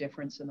making a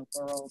difference in the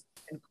world.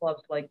 And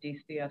clubs like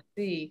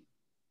DCFC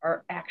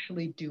are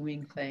actually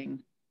doing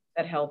things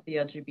that help the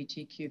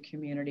LGBTQ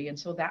community. And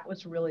so that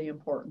was really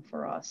important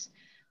for us.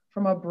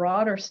 From a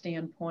broader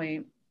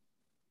standpoint,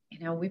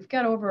 we've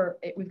got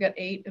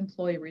 8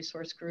 employee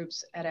resource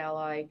groups at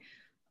Ally.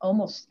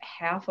 Almost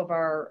half of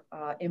our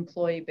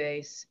employee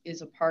base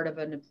is a part of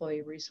an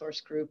employee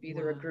resource group,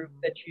 either a group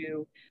that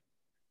you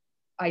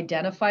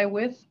identify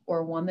with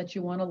or one that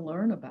you want to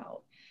learn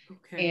about.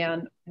 Okay.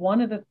 And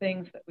one of the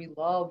things that we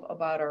love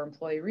about our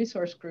employee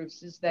resource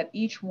groups is that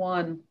each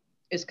one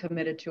is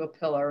committed to a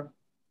pillar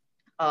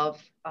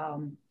of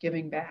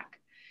giving back.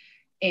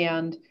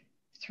 And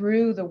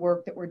through the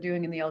work that we're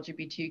doing in the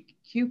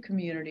LGBTQ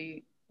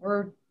community,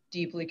 we're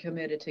deeply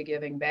committed to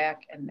giving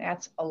back. And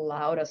that's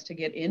allowed us to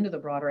get into the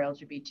broader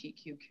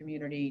LGBTQ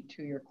community,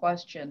 to your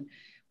question,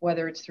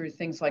 whether it's through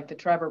things like the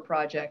Trevor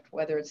Project,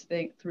 whether it's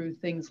through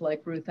things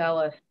like Ruth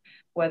Ellis,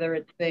 whether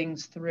it's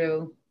things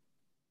through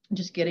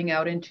just getting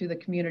out into the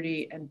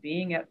community and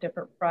being at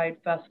different Pride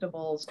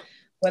festivals,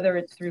 whether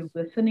it's through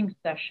listening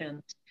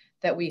sessions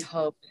that we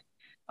host,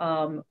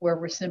 where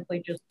we're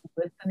simply just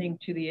listening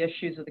to the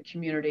issues of the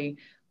community.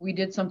 We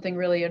did something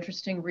really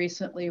interesting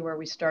recently where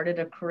we started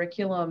a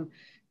curriculum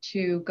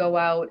to go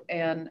out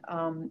and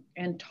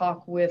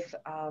talk with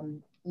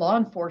law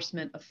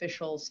enforcement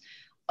officials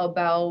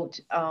about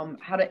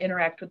how to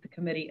interact with the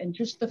committee and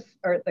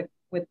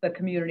with the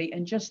community,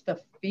 and just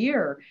the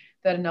fear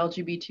that an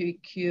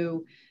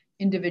LGBTQ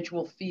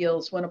individual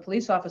feels when a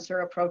police officer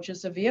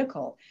approaches a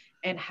vehicle,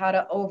 and how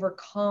to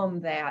overcome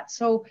that.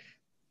 So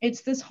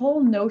it's this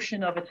whole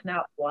notion of it's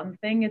not one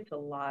thing, it's a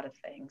lot of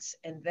things.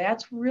 And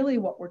that's really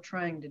what we're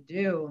trying to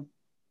do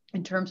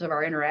in terms of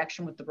our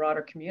interaction with the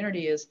broader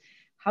community, is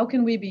how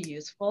can we be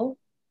useful?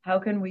 How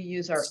can we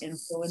use our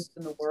influence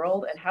in the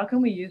world? And how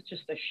can we use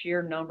just the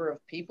sheer number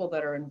of people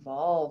that are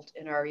involved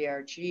in our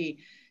ERG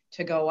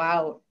to go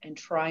out and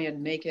try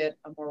and make it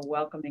a more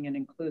welcoming and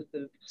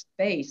inclusive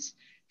space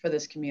for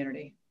this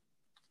community?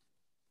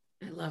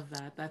 I love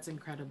that. That's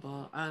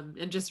incredible.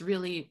 And just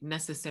really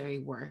necessary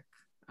work.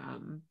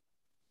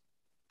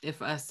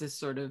 If us as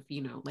sort of,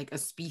 like a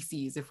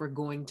species, if we're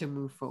going to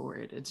move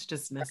forward, it's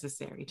just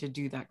necessary to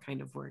do that kind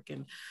of work.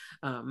 And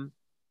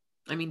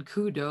I mean,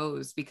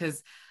 kudos,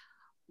 because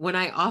when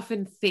I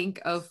often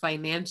think of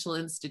financial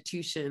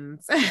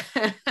institutions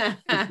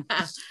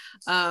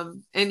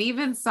and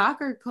even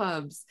soccer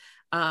clubs,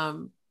 I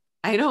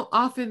don't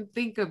often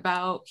think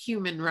about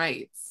human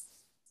rights,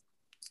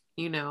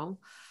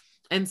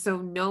 And so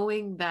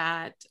knowing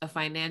that a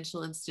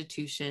financial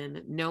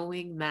institution,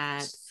 knowing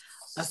that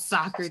a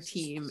soccer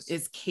team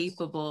is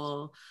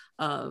capable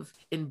of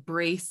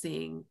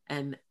embracing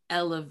and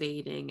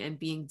elevating and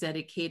being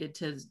dedicated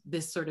to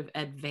this sort of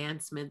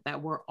advancement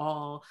that we're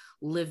all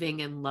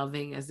living and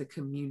loving as a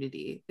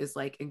community is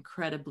like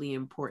incredibly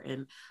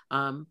important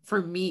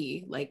for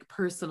me, like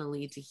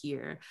personally, to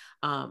hear.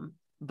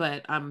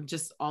 But I'm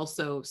just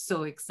also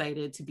so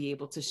excited to be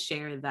able to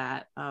share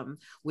that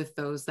with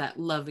those that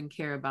love and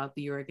care about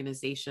the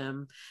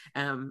organization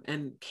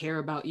and care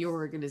about your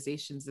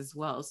organizations as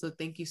well. So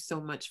thank you so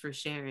much for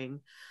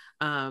sharing.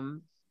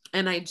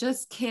 And I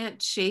just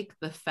can't shake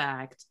the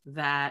fact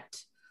that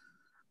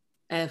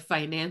a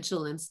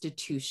financial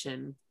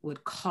institution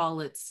would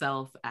call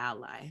itself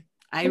Ally.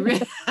 I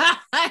really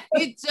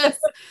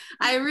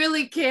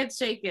can't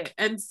shake it.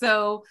 And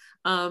so,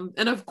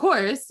 and of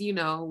course,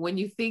 when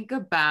you think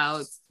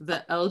about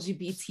the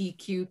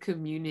LGBTQ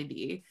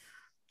community,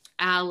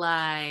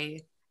 Ally,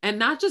 and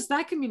not just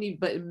that community,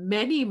 but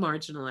many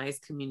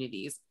marginalized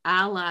communities,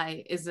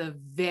 Ally is a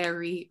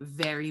very,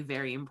 very,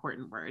 very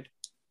important word.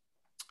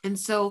 And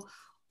so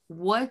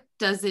what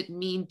does it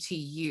mean to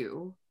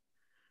you,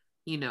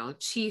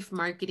 Chief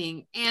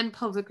Marketing and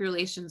Public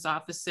Relations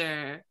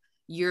Officer?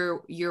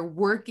 You're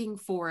working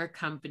for a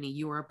company,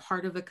 you are a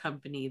part of a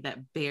company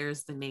that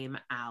bears the name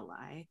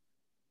Ally.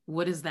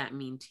 What does that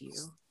mean to you?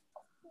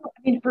 I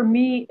mean, for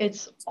me,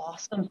 it's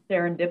awesome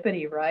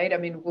serendipity, right? I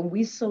mean, when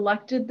we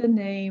selected the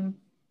name,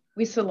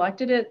 we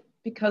selected it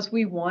because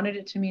we wanted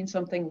it to mean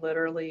something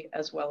literally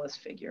as well as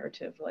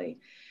figuratively.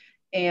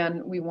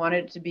 And we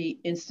wanted it to be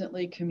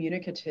instantly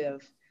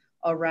communicative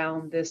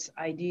around this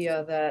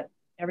idea that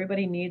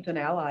everybody needs an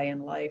ally in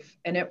life,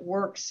 and it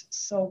works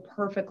so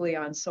perfectly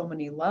on so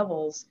many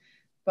levels.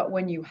 But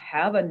when you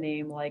have a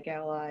name like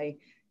Ally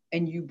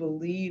and you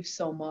believe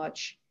so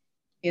much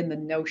in the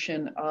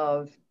notion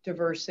of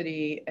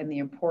diversity and the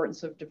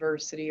importance of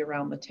diversity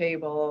around the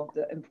table,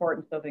 the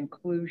importance of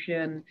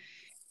inclusion,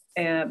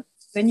 and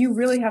then you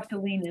really have to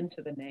lean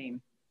into the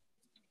name.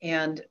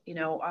 And, you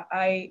know,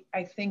 I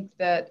think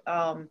that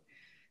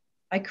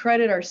I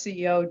credit our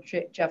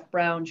CEO, Jeff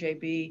Brown,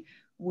 JB,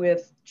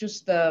 with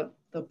just the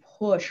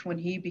push when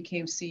he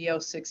became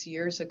CEO 6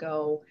 years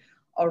ago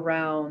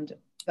around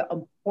the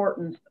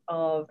importance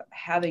of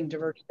having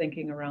diverse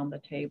thinking around the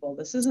table.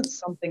 This isn't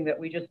something that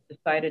we just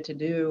decided to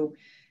do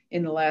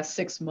in the last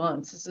 6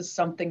 months. This is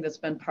something that's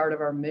been part of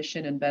our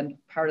mission and been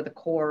part of the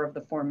core of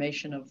the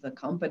formation of the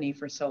company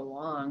for so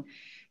long.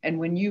 And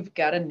when you've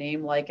got a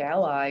name like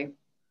Ally,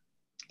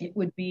 it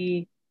would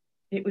be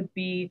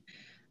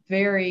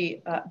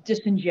very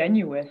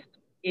disingenuous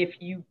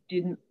if you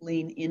didn't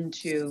lean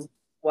into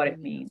what it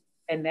means.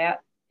 And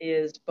that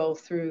is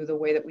both through the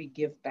way that we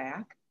give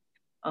back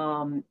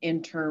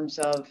in terms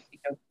of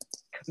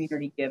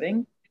community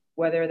giving,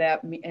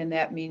 and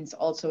that means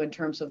also in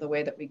terms of the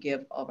way that we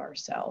give of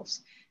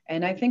ourselves.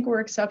 And I think we're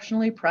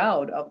exceptionally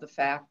proud of the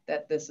fact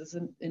that this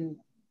isn't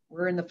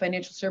we're in the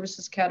financial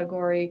services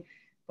category,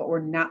 but we're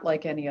not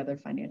like any other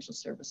financial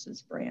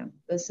services brand.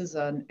 This is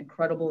an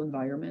incredible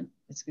environment.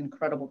 It's an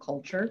incredible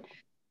culture.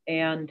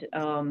 And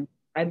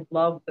I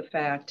love the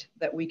fact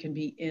that we can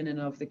be in and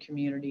of the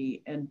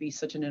community and be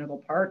such an integral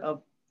part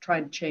of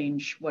trying to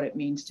change what it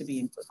means to be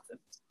inclusive.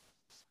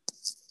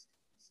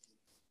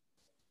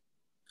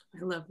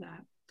 I love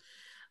that.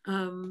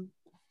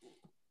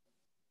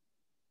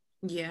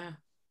 Yeah,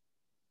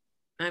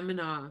 I'm in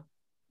awe,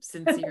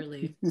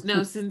 sincerely.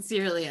 No,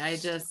 sincerely,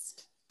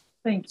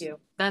 Thank you.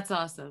 That's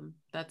awesome.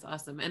 That's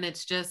awesome. And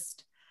it's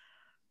just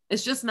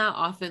not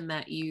often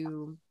that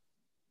you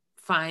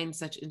find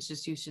such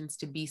institutions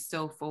to be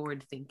so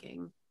forward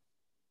thinking.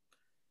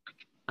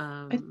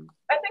 I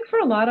think for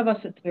a lot of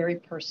us, it's very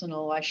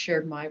personal. I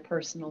shared my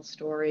personal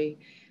story.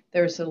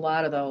 There's a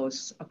lot of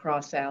those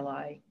across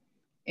Ally.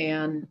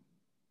 And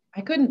I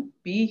couldn't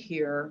be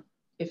here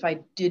if I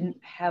didn't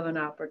have an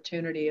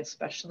opportunity,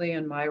 especially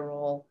in my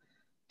role,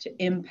 to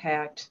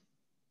impact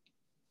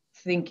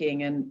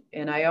thinking.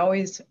 And I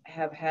always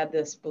have had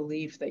this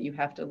belief that you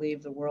have to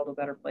leave the world a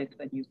better place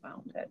than you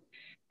found it.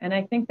 And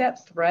I think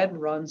that thread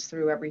runs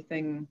through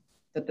everything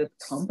that this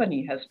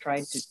company has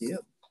tried to do.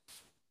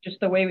 Just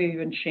the way we've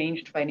even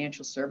changed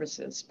financial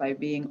services by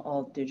being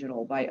all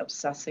digital, by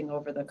obsessing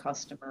over the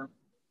customer.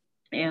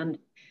 And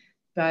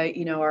by,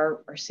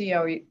 our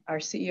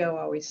CEO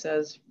always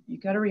says, you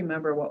got to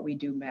remember what we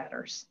do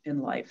matters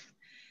in life.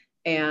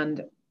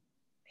 And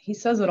he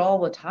says it all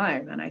the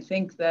time. And I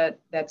think that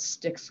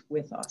sticks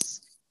with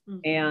us. Mm-hmm.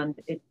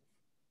 And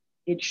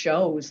it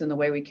shows in the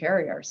way we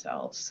carry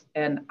ourselves.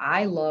 And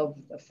I love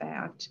the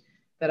fact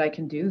that I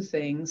can do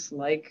things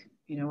like,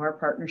 our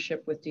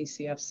partnership with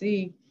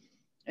DCFC,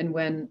 and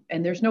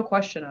there's no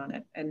question on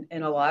it. And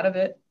a lot of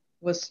it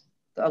was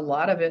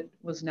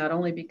not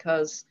only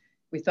because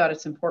we thought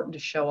it's important to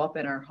show up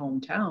in our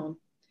hometown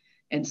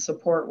and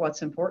support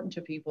what's important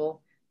to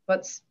people,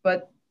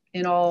 but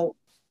in all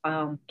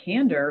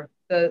candor,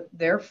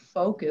 their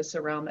focus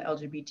around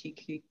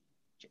the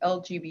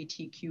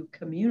LGBTQ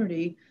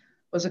community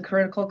was a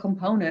critical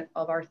component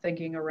of our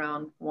thinking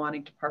around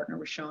wanting to partner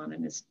with Sean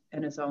and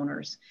his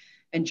owners.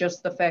 And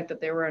just the fact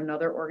that they were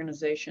another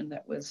organization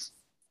that was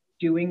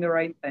doing the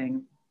right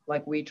thing,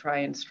 like we try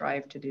and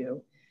strive to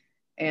do.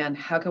 And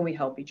how can we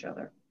help each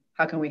other?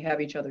 How can we have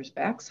each other's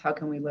backs? How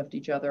can we lift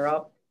each other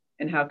up?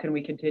 And how can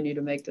we continue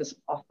to make this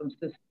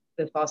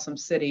awesome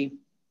city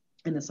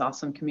and this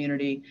awesome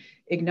community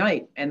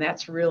ignite? And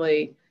that's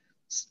really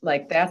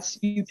that's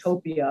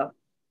utopia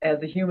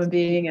as a human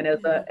being and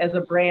as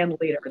a brand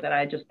leader that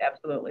I just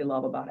absolutely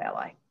love about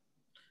Ally.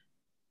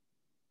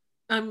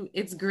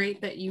 It's great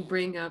that you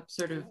bring up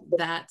sort of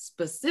that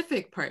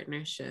specific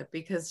partnership,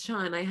 because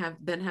Sean, I have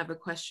a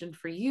question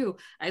for you.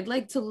 I'd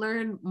like to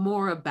learn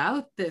more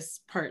about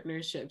this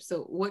partnership.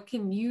 So what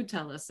can you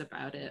tell us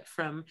about it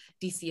from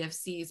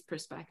DCFC's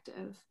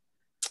perspective?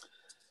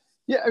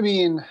 Yeah, I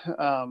mean,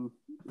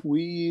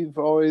 we've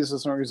always,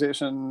 as an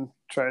organization,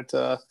 tried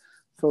to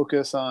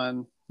focus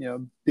on,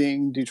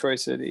 being Detroit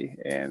City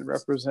and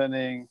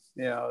representing,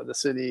 the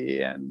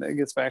city. And it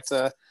gets back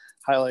to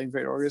highlighting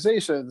great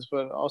organizations,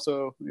 but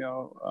also,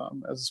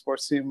 as a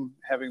sports team,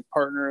 having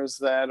partners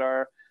that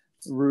are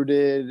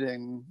rooted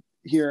and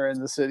here in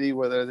the city,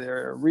 whether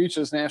their reach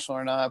is national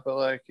or not,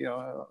 but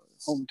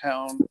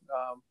hometown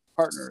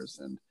partners.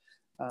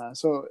 And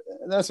so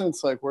in that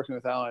sense, working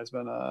with Ally has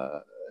been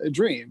a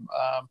dream.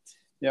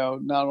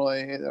 Not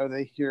only are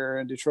they here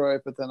in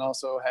Detroit, but then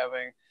also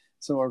having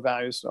similar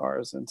values to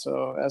ours. And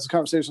so as the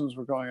conversations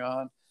were going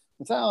on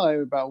with Ally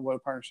about what a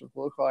partnership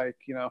would look like,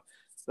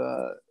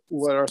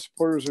 what our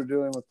supporters are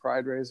doing with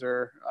Pride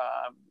Raiser,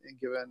 and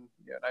given,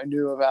 I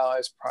knew of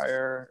Ally's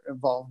prior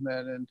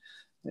involvement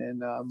in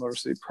Motor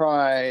City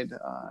Pride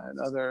and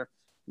other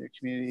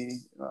community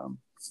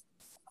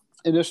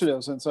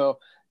initiatives. And so,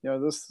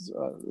 this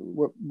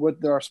what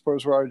our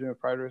supporters were already doing with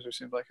Pride Raiser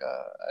seemed like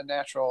a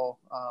natural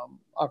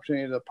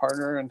opportunity to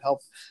partner and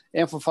help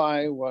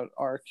amplify what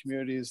our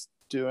community is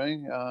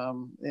doing.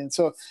 And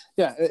so,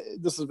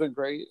 this has been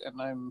great,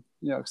 and I'm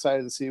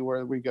excited to see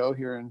where we go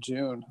here in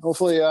June.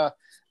 Hopefully, for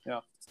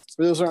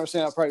those who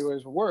understand how Pride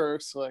Raiser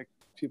works, like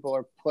people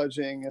are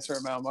pledging a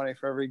certain amount of money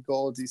for every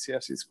goal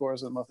DCFC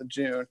scores in the month of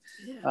June,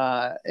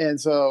 and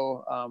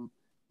so I'm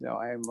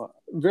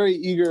very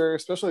eager,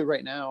 especially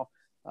right now.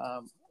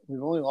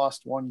 We've only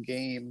lost one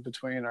game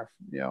between our,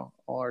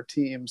 all our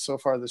teams so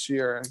far this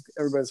year.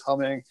 Everybody's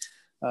humming.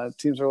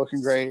 Teams are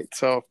looking great.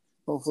 So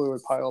hopefully we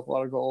pile up a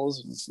lot of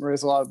goals and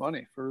raise a lot of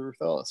money for Ruth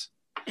Ellis.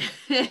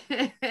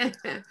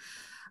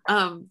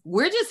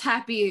 We're just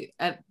happy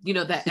at,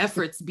 that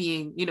effort's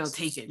being,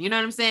 taken. You know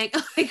what I'm saying?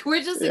 Like,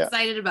 we're just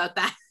excited about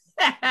that.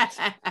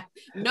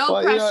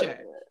 No pressure.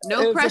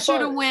 No pressure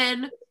to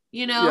win.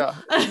 No.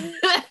 I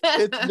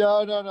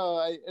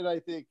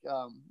think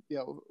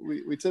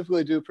we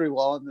typically do pretty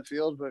well in the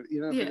field, but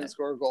even if we didn't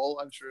score a goal,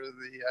 I'm sure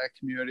the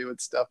community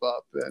would step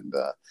up and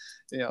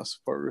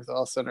support Ruth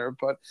Ellis Center.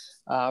 But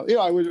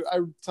I would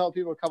tell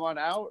people to come on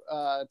out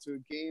to a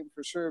game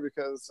for sure,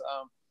 because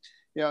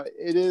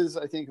it is,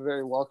 I think, a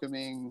very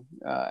welcoming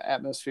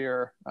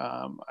atmosphere.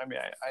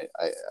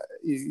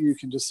 You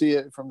can just see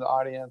it from the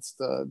audience,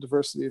 the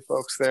diversity of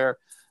folks there,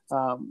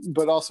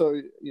 but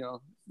also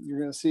you're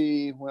going to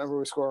see whenever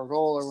we score a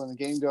goal or when the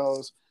game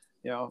goes,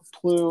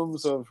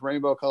 plumes of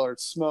rainbow colored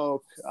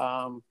smoke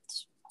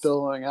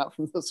billowing out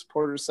from the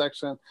supporters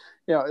section.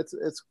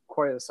 It's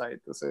quite a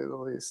sight, to say the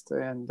least.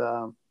 And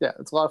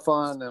it's a lot of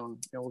fun, and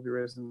we'll be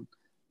raising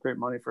great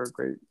money for a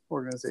great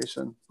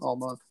organization all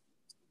month.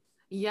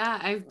 Yeah,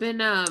 I've been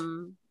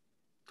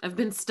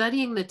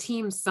studying the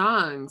team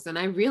songs, and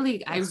I really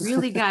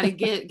got to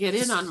get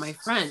in on my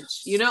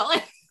French,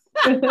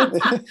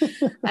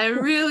 I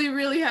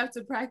really have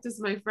to practice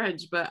my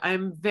French, but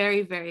I'm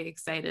very, very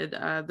excited.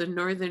 The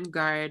Northern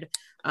Guard,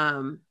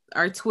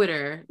 our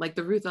Twitter, like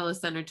the Ruth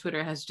Ellis Center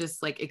Twitter, has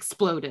just like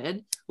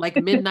exploded.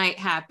 Like midnight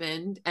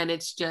happened, and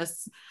it's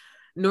just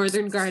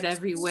Northern Guard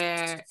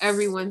everywhere.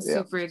 Everyone's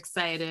super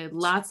excited.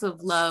 Lots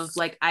of love.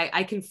 Like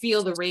I can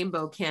feel the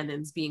rainbow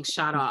cannons being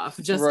shot off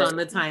just on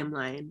the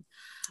timeline.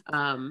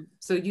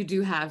 So you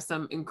do have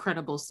some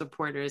incredible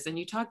supporters, and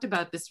you talked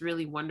about this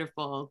really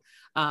wonderful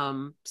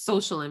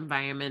social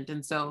environment.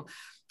 And so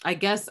I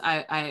guess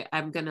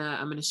I'm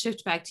gonna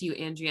shift back to you,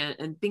 Andrea,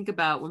 and think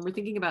about, when we're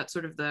thinking about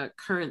sort of the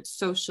current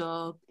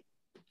social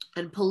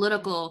and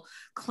political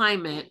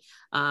climate,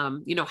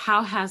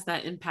 how has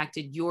that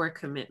impacted your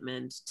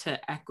commitment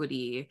to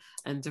equity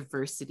and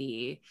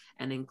diversity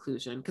and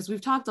inclusion? Because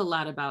we've talked a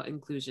lot about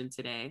inclusion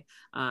today,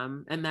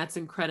 and that's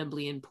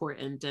incredibly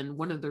important, and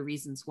one of the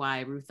reasons why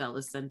Ruth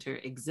Ellis Center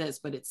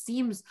exists. But it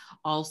seems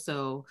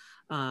also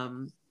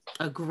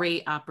a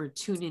great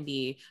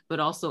opportunity, but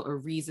also a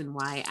reason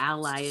why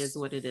Ally is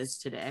what it is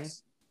today.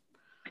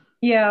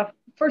 Yeah,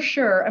 for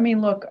sure. I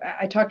mean, look,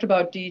 I talked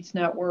about deeds,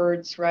 not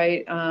words,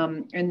 right?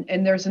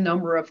 And there's a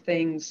number of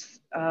things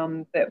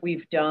that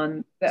we've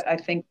done that I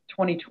think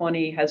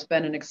 2020 has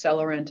been an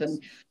accelerant.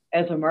 And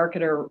as a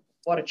marketer,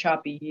 what a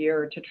choppy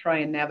year to try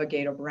and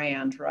navigate a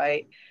brand,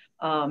 right?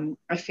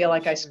 I feel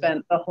like I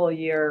spent the whole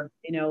year,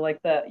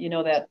 like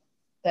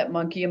that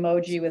monkey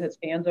emoji with his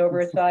hands over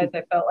his eyes.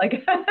 I felt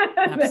like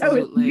that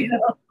was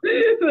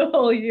the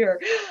whole year.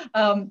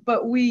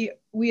 But we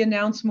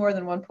announced more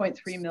than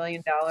 $1.3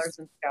 million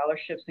in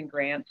scholarships and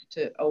grants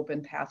to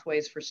open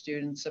pathways for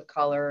students of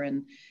color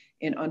and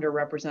in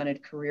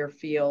underrepresented career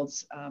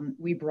fields.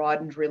 We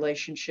broadened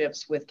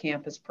relationships with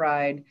Campus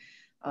Pride.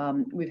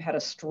 We've had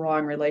a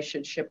strong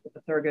relationship with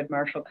the Thurgood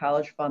Marshall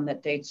College Fund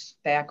that dates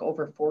back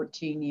over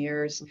 14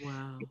 years.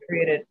 Wow.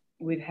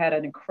 We've had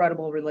an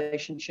incredible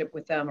relationship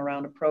with them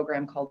around a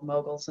program called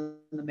Moguls in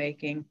the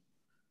Making,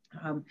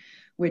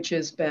 which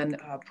has been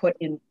put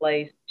in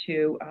place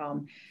to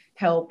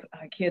help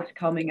kids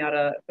coming out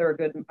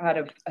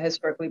of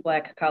historically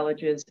Black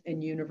colleges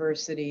and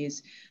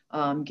universities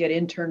get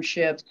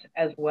internships,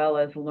 as well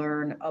as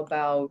learn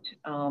about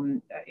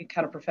kind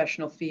of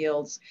professional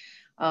fields.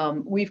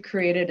 We've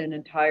created an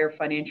entire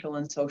financial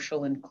and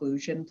social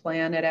inclusion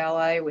plan at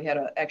Ally. We had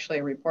actually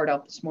a report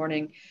out this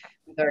morning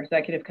with our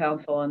executive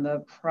council, and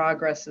the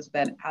progress has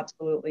been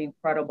absolutely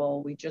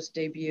incredible. We just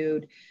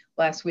debuted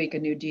last week a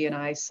new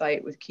D&I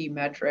site with key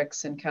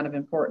metrics and kind of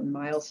important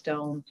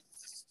milestones.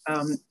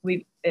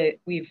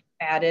 We've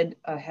added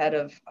a head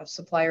of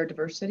supplier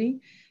diversity,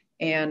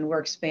 and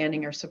we're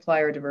expanding our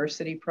supplier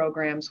diversity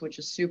programs, which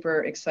is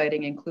super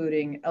exciting,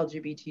 including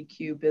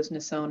LGBTQ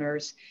business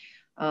owners.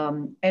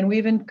 And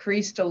we've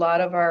increased a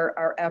lot of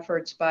our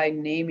efforts by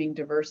naming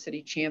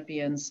diversity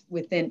champions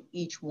within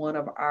each one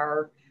of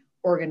our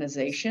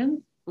organizations.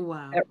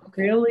 Wow. That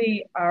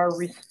really are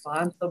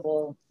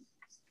responsible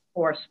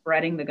for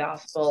spreading the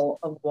gospel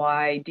of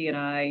why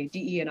DE&I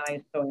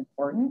is so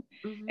important,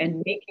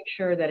 and making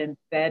sure that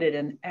embedded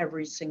in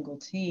every single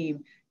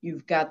team,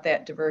 you've got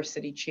that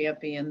diversity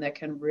champion that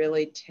can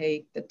really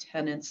take the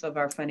tenets of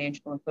our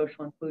financial and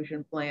social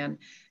inclusion plan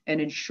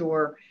and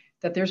ensure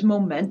that there's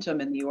momentum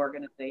in the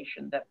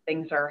organization, that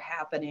things are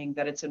happening,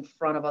 that it's in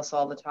front of us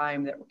all the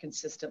time, that we're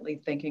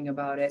consistently thinking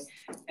about it,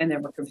 and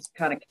then we're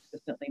kind of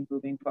consistently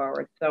moving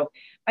forward. So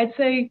I'd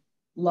say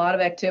a lot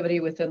of activity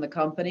within the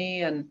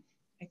company. And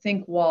I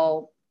think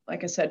while,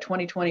 like I said,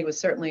 2020 was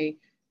certainly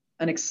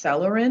an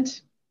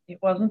accelerant, it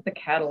wasn't the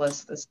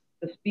catalyst. This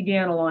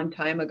began a long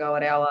time ago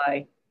at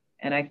Ally.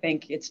 And I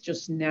think it's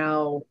just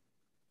now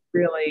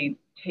really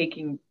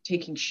taking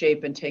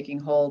shape and taking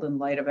hold in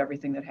light of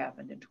everything that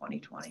happened in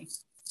 2020.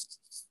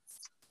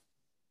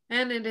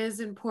 And it is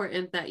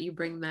important that you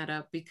bring that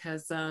up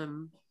because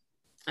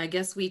I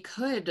guess we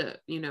could,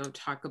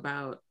 talk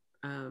about,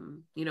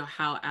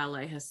 how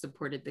Ally has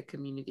supported the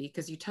community,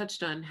 because you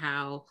touched on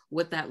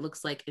what that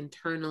looks like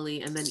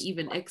internally and then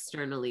even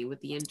externally with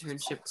the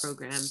internship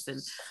programs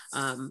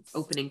and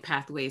opening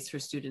pathways for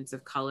students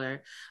of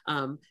color.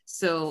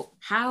 So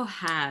how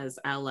has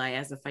Ally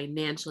as a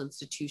financial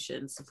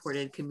institution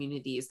supported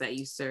communities that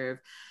you serve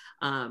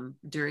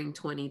during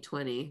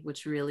 2020,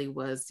 which really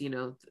was,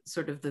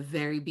 sort of the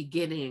very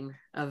beginning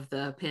of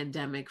the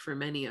pandemic for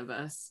many of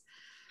us?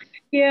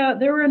 Yeah,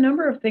 there were a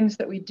number of things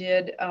that we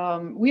did.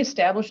 We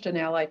established an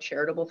Ally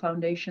Charitable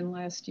Foundation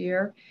last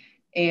year,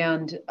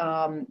 and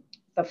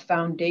the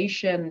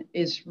foundation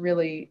is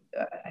really,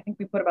 I think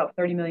we put about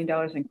 $30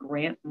 million in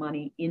grant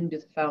money into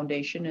the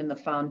foundation, and the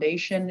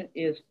foundation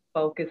is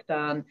focused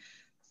on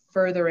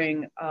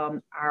furthering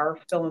our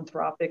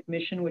philanthropic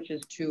mission, which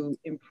is to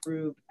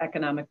improve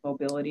economic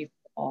mobility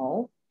for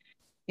all.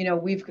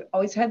 We've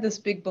always had this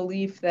big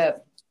belief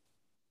that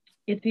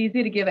it's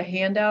easy to give a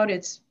handout,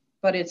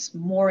 but it's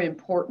more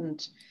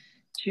important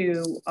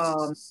to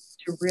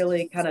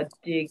really kind of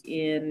dig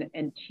in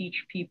and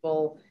teach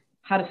people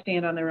how to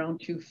stand on their own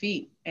 2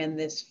 feet. And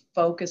this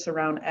focus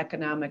around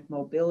economic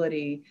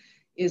mobility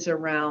is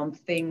around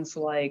things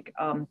like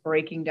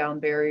breaking down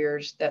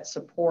barriers that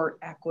support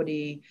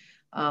equity,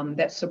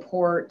 that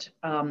support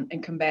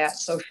and combat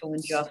social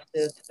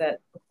injustice,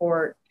 that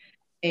support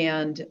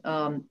and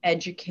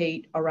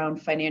educate around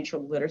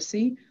financial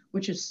literacy,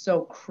 which is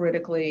so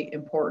critically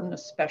important,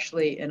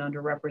 especially in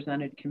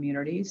underrepresented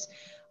communities.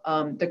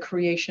 The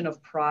creation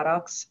of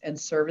products and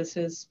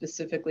services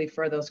specifically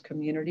for those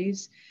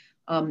communities.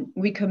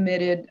 We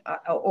committed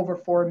over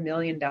 $4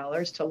 million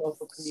to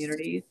local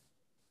communities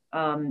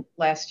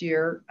last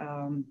year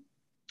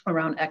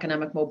around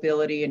economic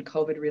mobility and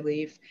COVID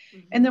relief.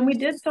 Mm-hmm. And then we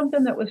did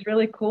something that was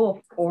really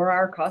cool for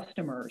our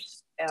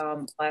customers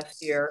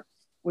last year,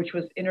 which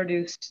was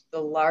introduced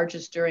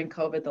during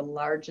COVID, the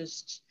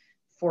largest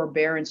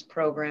forbearance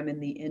program in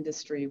the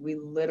industry. We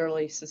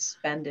literally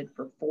suspended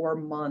for 4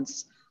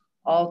 months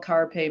all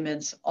car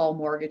payments, all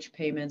mortgage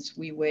payments.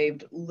 We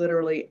waived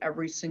literally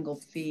every single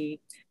fee.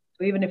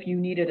 So even if you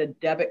needed a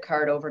debit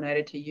card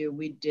overnighted to you,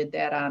 we did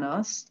that on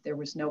us. There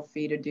was no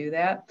fee to do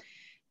that.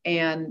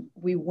 And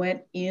we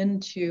went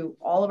into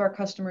all of our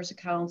customers'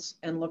 accounts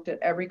and looked at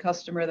every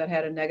customer that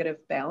had a negative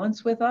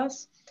balance with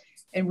us.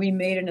 And we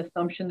made an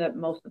assumption that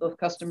most of those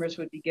customers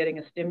would be getting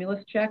a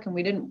stimulus check, and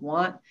we didn't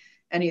want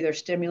any of their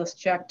stimulus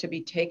check to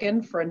be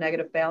taken for a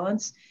negative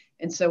balance.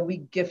 And so we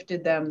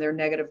gifted them their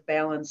negative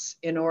balance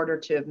in order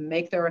to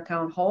make their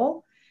account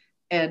whole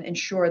and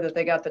ensure that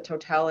they got the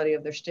totality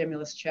of their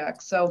stimulus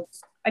check. So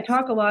I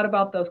talk a lot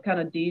about those kind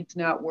of deeds,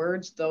 not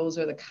words. Those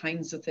are the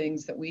kinds of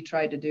things that we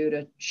tried to do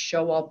to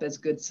show up as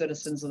good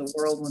citizens of the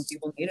world when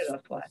people needed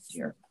us last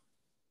year.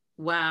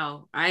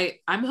 Wow.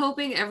 I'm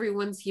hoping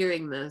everyone's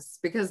hearing this,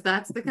 because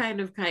that's the kind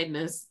of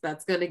kindness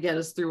that's going to get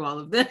us through all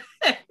of this.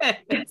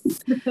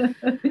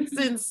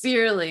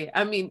 Sincerely.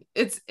 I mean,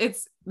 it's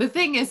the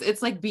thing is,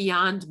 it's like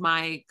beyond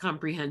my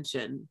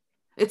comprehension.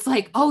 It's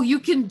like, oh, you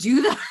can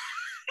do that.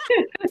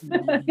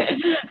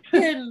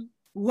 And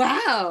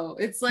wow.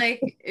 It's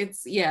like,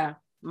 yeah.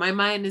 My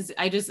mind is,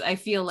 I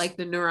feel like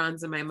the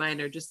neurons in my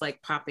mind are just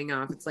like popping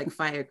off. It's like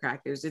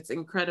firecrackers. It's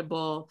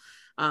incredible.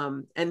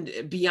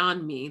 And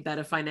beyond me that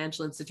a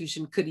financial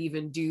institution could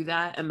even do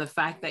that. And the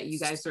fact that you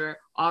guys are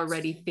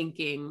already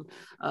thinking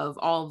of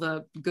all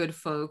the good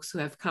folks who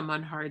have come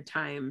on hard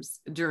times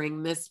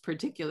during this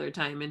particular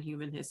time in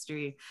human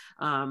history,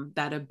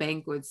 that a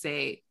bank would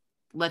say,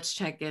 let's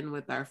check in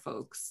with our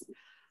folks.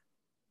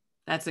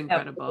 That's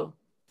incredible.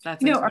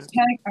 That's incredible.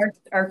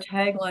 Our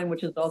tagline,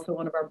 which is also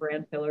one of our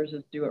brand pillars,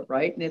 is do it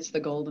right. And it's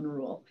the golden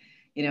rule.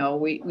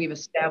 We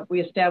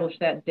established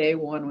that day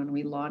one when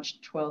we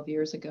launched 12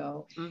 years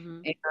ago.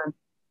 Mm-hmm. And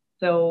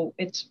so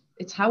it's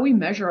how we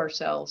measure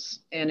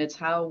ourselves, and it's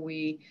how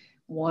we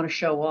want to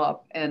show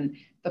up. And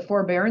the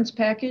forbearance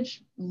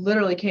package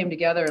literally came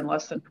together in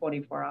less than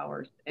 24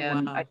 hours.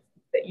 And wow. I think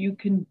that you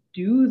can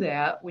do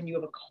that when you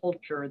have a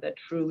culture that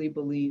truly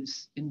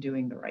believes in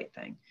doing the right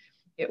thing.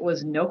 It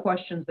was no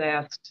questions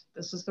asked.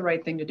 This is the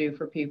right thing to do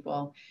for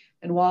people.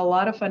 And while a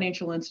lot of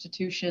financial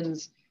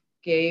institutions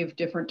gave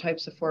different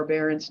types of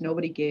forbearance,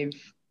 nobody gave,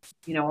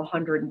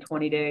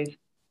 120 days.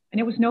 And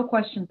it was no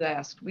questions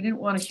asked. We didn't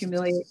want to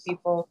humiliate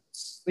people.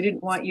 We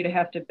didn't want you to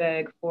have to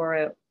beg for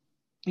it.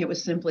 It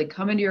was simply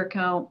come into your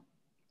account,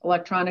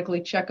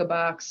 electronically check a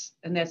box,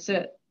 and that's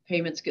it.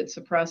 Payments get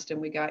suppressed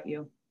and we got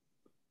you.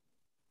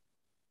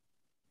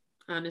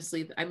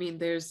 Honestly, I mean,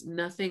 there's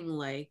nothing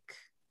like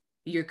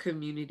your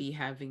community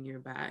having your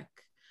back.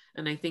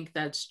 And I think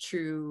that's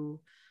true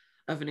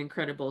of an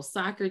incredible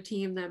soccer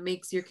team that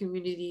makes your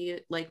community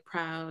like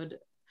proud.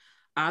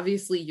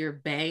 Obviously, your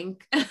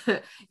bank,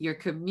 your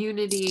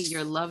community,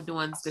 your loved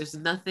ones. There's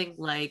nothing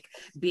like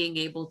being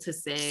able to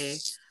say,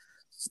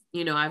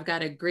 you know, I've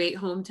got a great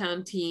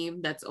hometown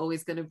team that's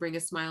always going to bring a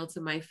smile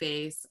to my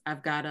face.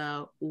 I've got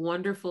a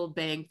wonderful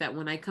bank that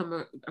when I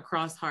come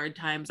across hard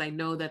times, I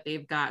know that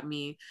they've got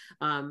me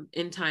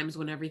in times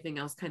when everything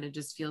else kind of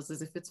just feels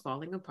as if it's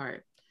falling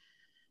apart.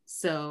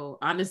 So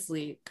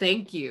honestly,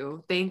 thank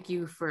you. Thank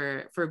you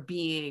for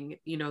being,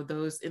 you know,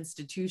 those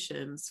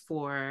institutions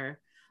for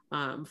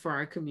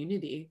our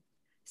community.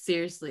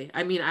 Seriously.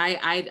 I mean,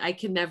 I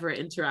can never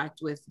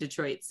interact with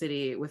Detroit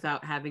City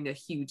without having a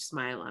huge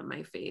smile on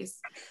my face.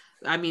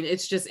 I mean,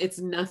 it's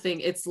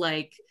nothing. It's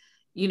like,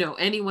 you know,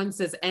 anyone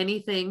says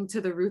anything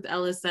to the Ruth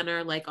Ellis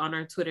Center, like on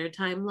our Twitter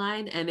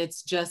timeline, and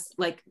it's just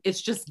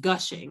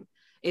gushing.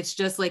 It's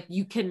just like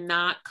you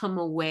cannot come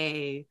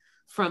away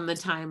from the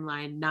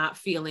timeline not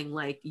feeling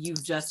like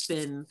you've just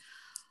been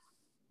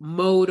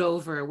mowed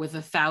over with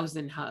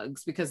 1,000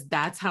 hugs, because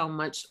that's how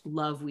much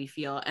love we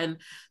feel. And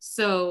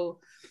so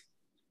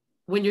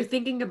when you're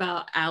thinking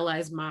about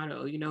Ally's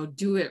motto, you know,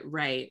 do it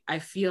right, I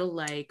feel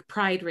like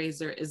Pride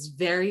Raiser is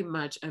very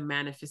much a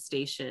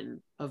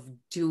manifestation of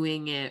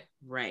doing it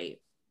right.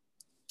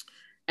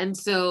 And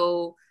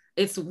so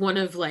it's one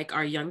of like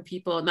our young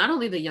people, not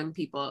only the young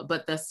people,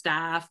 but the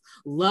staff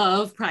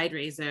love Pride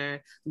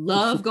Raiser,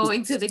 love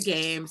going to the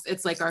games.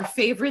 It's like our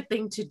favorite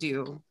thing to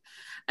do.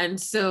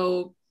 And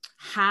so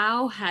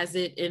how has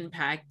it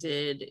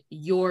impacted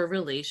your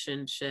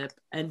relationship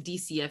and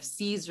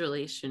DCFC's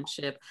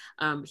relationship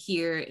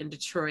here in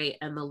Detroit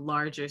and the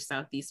larger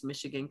Southeast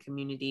Michigan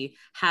community,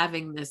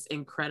 having this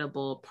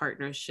incredible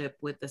partnership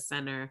with the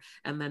center,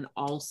 and then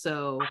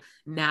also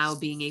now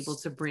being able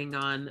to bring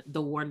on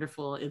the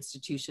wonderful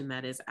institution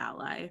that is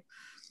Ally?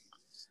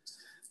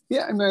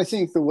 Yeah, I mean, I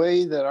think the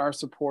way that our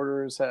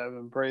supporters have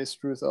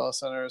embraced Ruth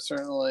Ellis Center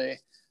certainly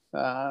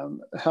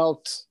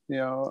helped, you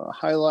know,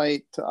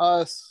 highlight to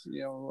us,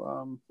 you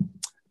know,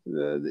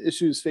 the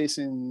issues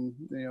facing,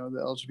 you know,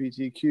 the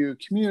LGBTQ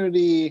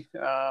community,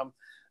 you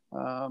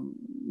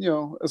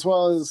know, as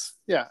well as,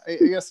 yeah, I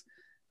guess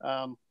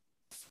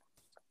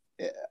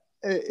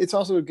it's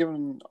also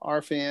given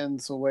our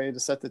fans a way to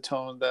set the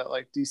tone that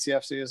like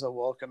DCFC is a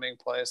welcoming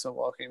place, a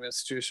welcoming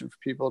institution for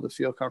people to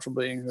feel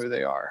comfortable being who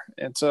they are.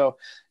 And so,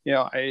 you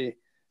know,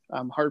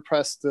 I'm hard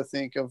pressed to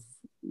think of,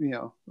 you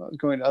know,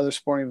 going to other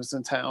sporting events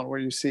in town where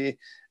you see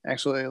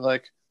actually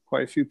like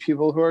quite a few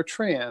people who are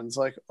trans,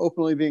 like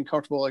openly being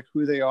comfortable, like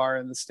who they are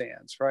in the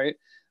stands, right?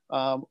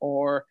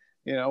 Or,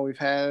 you know, we've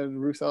had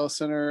Ruth Ellis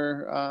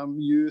Center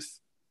youth,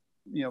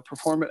 you know,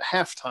 perform at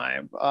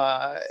halftime.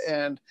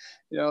 And,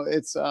 you know,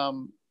 it's,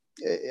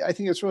 I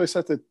think it's really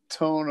set the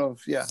tone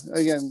of, yeah,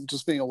 again,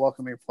 just being a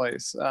welcoming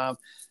place.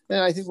 And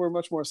I think we're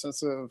much more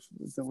sensitive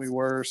than we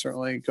were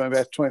certainly going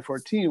back to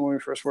 2014 when we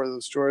first wore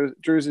those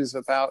jerseys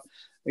about,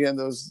 again,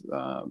 those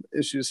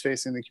issues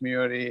facing the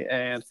community.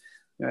 And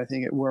you know, I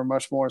think we're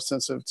much more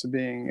sensitive to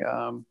being,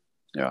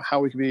 you know, how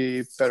we can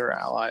be better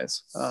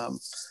allies,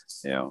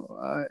 you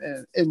know,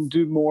 and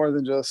do more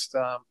than just,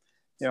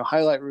 you know,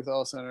 highlight Ruth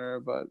Ellis Center,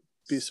 but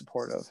be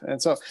supportive.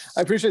 And so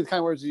I appreciate the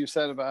kind words you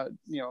said about,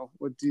 you know,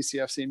 what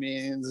DCFC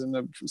means and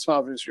the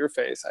smile brings your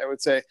face. I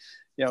would say,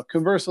 you know,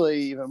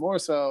 conversely, even more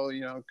so,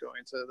 you know,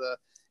 going to the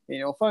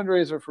annual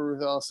fundraiser for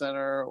Ruth Ellis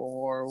Center,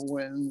 or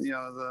when, you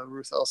know, the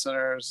Ruth Ellis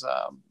Center's,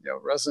 you know,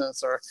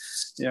 residents or,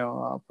 you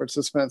know,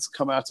 participants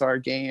come out to our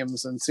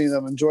games and seeing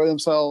them enjoy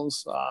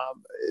themselves,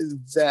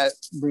 that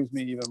brings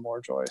me even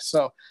more joy.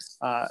 So,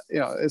 you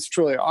know, it's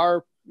truly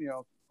our, you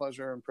know,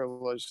 pleasure and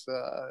privilege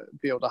to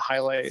be able to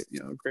highlight,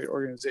 you know, great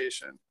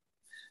organization,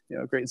 you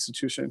know, great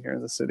institution here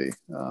in the city,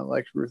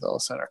 like Ruth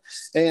Ellis Center.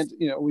 And,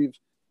 you know, we've,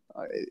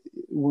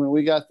 when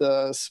we got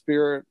the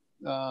Spirit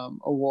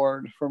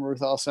award from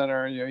Ruth Ellis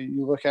Center, you know,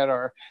 you look at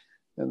our,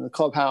 in the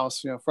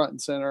clubhouse, you know, front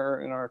and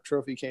center in our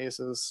trophy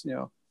cases, you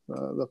know,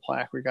 the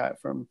plaque we got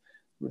from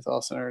Ruth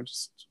Ellis Center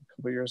just a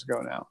couple of years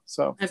ago now.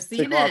 So I've seen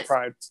take a lot of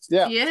pride.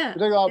 Yeah. We take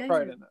a lot of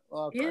pride in it. A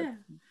lot of pride.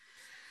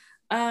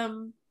 Yeah.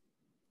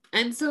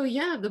 And so,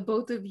 yeah, the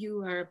both of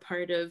you are a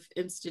part of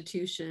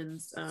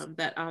institutions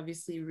that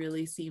obviously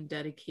really seem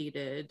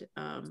dedicated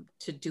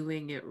to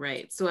doing it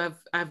right. So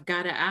I've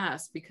got to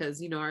ask,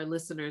 because, you know, our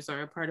listeners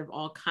are a part of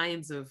all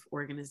kinds of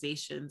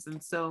organizations.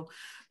 And so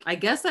I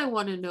guess I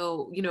want to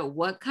know, you know,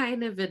 what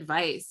kind of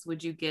advice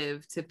would you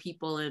give to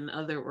people in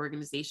other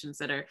organizations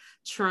that are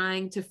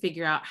trying to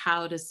figure out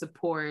how to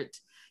support,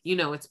 you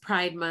know, it's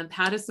Pride Month,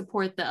 how to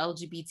support the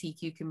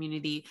LGBTQ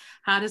community,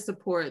 how to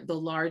support the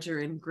larger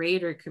and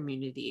greater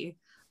community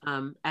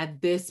at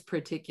this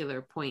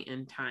particular point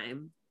in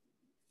time?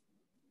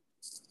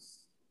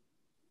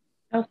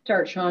 I'll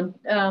start, Sean.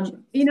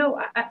 You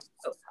know,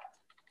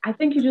 I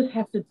think you just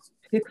have to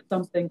pick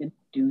something and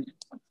do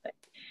something.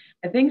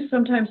 I think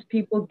sometimes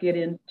people get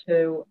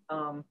into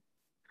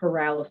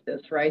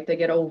paralysis, right? They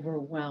get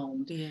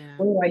overwhelmed. Yeah.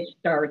 Where do I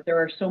start?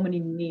 There are so many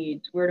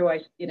needs. Where do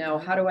I,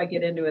 how do I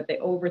get into it? They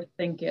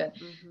overthink it.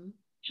 Mm-hmm.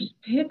 Just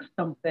pick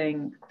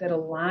something that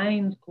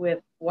aligns with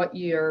what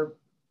your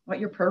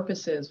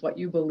purpose is, what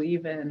you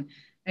believe in,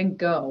 and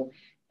go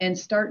and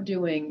start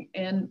doing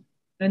and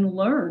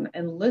learn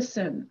and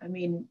listen. I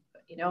mean,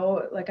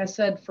 like I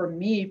said, for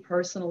me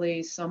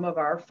personally, some of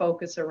our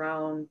focus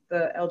around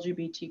the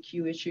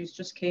LGBTQ issues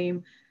just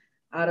came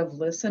out of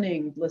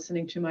listening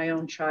to my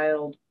own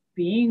child,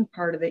 being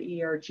part of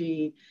the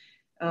ERG,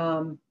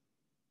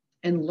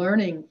 and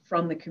learning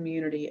from the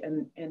community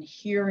and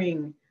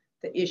hearing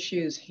the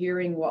issues,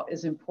 hearing what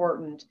is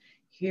important,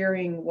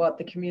 hearing what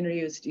the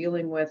community is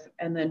dealing with,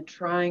 and then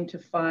trying to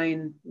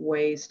find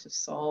ways to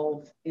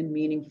solve in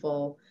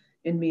meaningful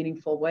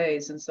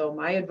ways. And so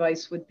my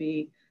advice would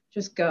be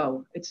just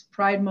go. It's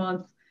Pride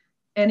Month.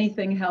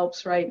 Anything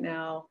helps right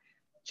now.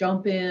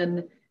 Jump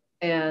in.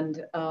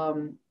 And,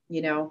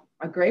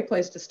 a great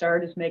place to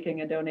start is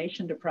making a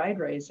donation to Pride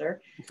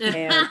Raiser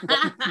and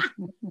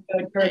go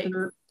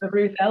to the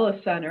Ruth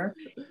Ellis Center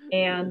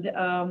and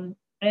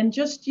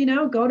just,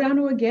 go down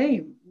to a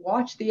game,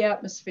 watch the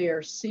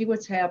atmosphere, see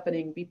what's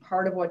happening, be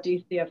part of what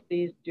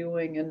DCFC is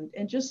doing,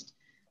 and just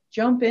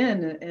jump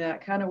in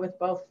kind of with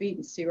both feet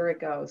and see where it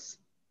goes.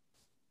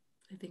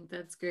 I think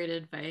that's great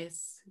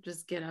advice.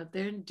 Just get out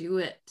there and do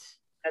it.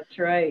 That's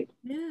right.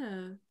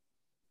 Yeah.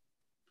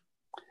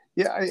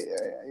 Yeah,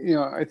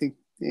 I think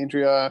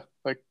Andrea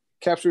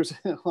captures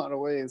in a lot of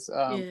ways.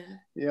 I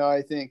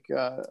think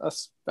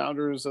us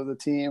founders of the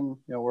team,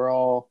 we're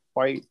all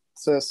white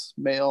cis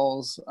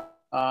males.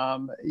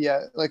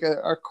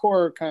 Our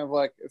core kind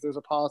of if there's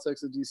a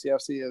politics of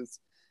DCFC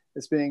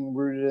is being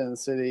rooted in the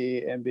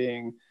city and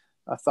being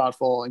a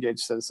thoughtful, engaged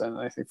citizen. And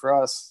I think for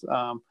us,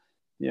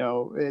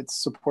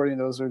 it's supporting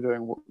those who are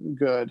doing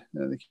good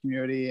in the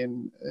community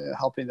and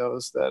helping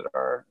those that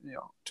are,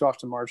 too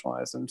often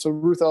marginalized. And so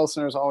Ruth Ellis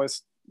Center has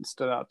always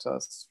stood out to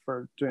us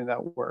for doing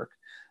that work.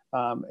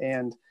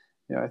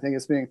 I think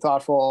it's being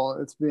thoughtful.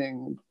 It's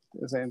being,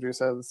 as Andrea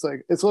said,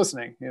 it's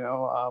listening.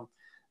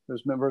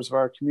 There's members of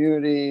our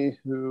community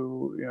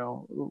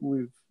who,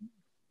 we've,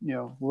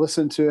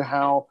 listened to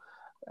how,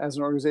 as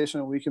an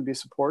organization, we can be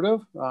supportive,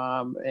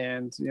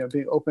 and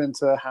being open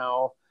to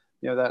how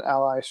that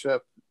allyship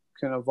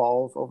can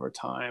evolve over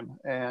time.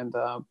 And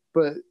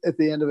but at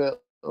the end of it,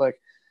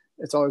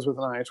 it's always with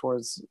an eye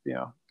towards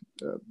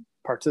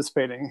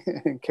participating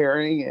and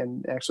caring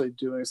and actually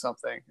doing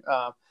something.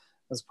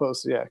 As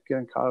opposed to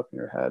getting caught up in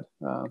your head.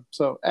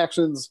 So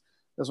actions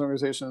as an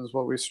organization is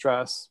what we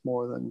stress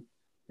more than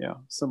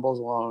symbols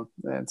alone.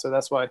 And so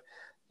that's why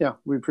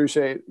we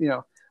appreciate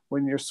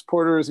when your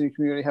supporters and your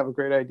community have a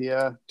great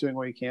idea, doing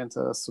what you can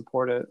to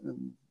support it.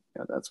 And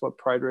that's what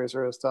Pride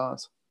Raiser is to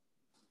us.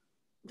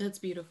 That's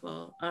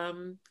beautiful.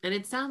 And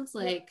it sounds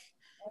like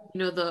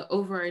the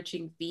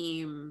overarching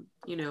theme,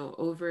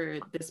 over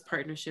this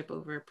partnership,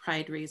 over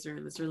Pride Raiser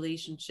and this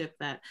relationship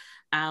that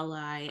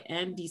Ally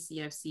and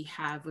DCFC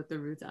have with the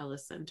Ruth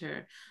Ellis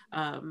Center,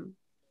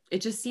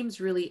 it just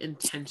seems really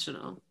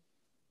intentional.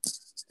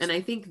 And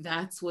I think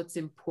that's what's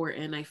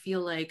important. I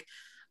feel like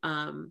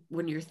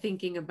when you're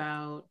thinking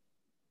about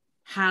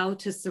how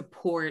to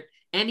support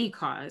any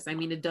cause, I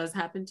mean, it does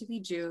happen to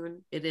be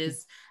June. It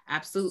is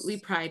absolutely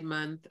Pride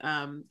Month,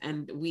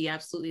 and we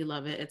absolutely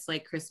love it. It's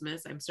like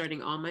Christmas. I'm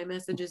starting all my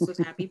messages with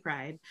Happy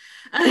Pride.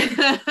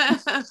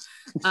 And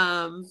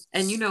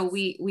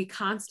we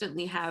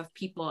constantly have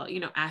people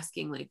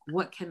asking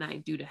what can I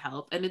do to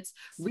help? And it's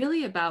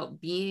really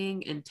about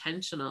being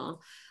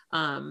intentional,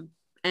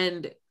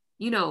 and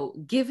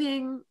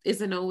giving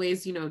isn't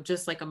always,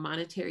 just like a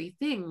monetary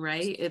thing,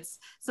 right?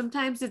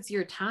 Sometimes it's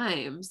your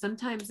time.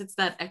 Sometimes it's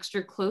that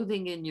extra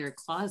clothing in your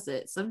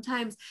closet.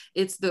 Sometimes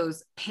it's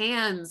those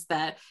pans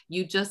that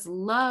you just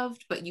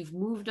loved, but you've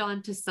moved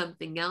on to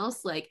something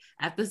else. Like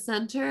at the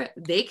center,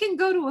 they can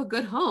go to a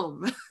good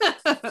home.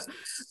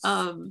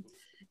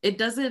 It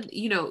doesn't,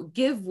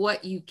 give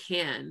what you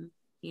can,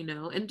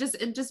 and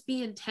just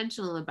be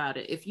intentional about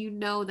it. If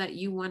that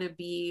you want to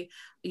be,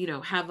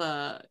 have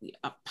a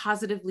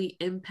positively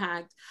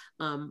impact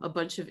a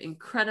bunch of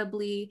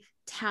incredibly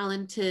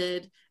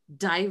talented,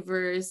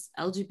 diverse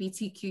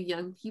LGBTQ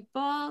young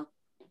people,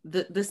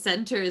 the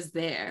center is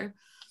there.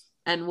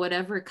 And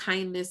whatever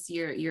kindness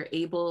you're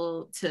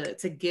able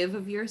to give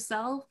of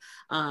yourself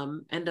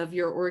and of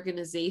your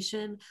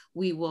organization,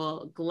 we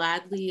will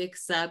gladly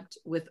accept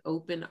with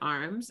open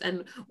arms.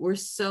 And we're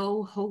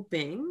so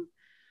hoping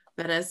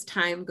that as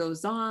time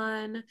goes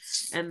on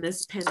and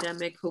this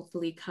pandemic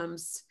hopefully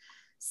comes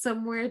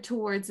somewhere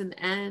towards an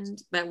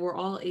end, that we're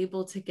all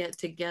able to get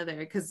together.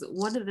 Because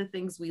one of the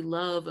things we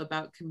love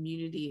about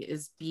community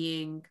is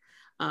being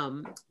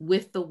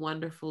with the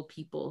wonderful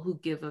people who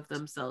give of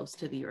themselves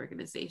to the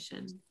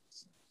organization.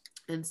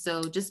 And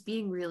so just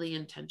being really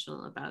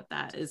intentional about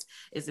that is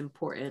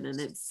important. And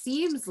it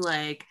seems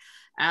like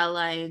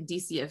Ally and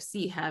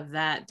DCFC have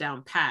that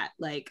down pat,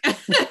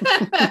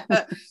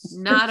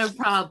 not a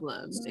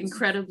problem.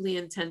 Incredibly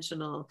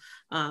intentional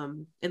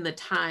in the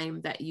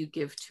time that you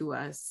give to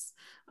us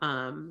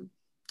and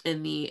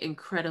the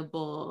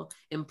incredible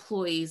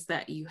employees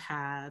that you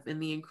have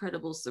and the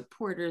incredible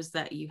supporters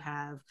that you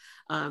have.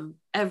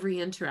 Every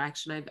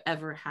interaction I've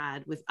ever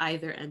had with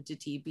either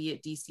entity, be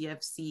it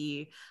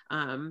DCFC,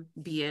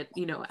 be it,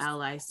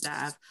 Ally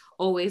staff,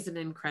 always an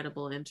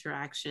incredible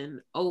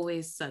interaction,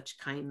 always such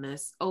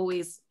kindness,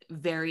 always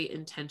very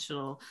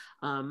intentional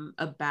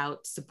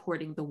about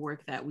supporting the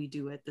work that we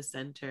do at the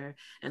center.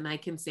 And I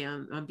can say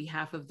on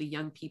behalf of the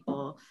young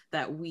people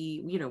that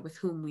we, with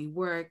whom we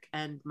work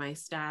and my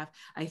staff,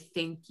 I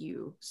thank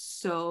you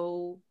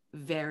so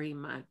very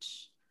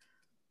much.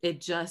 It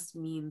just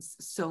means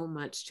so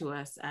much to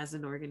us as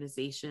an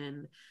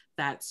organization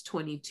that's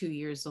 22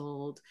 years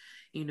old,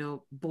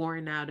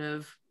 born out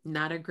of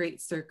not a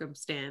great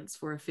circumstance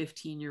for a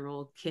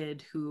 15-year-old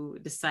kid who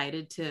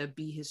decided to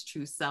be his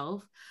true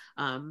self.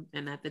 And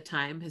at the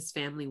time, his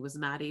family was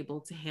not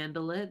able to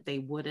handle it. They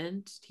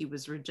wouldn't. He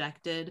was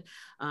rejected.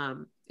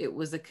 It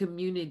was a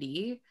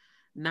community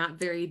not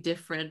very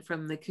different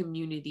from the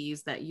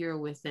communities that you're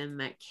within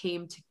that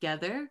came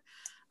together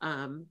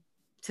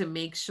to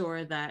make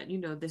sure that,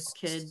 this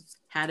kid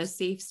had a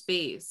safe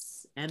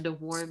space and a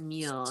warm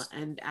meal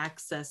and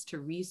access to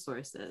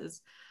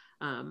resources.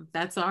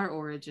 That's our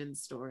origin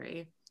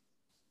story.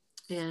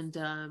 And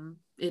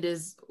it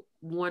is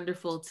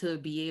wonderful to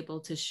be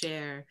able to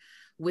share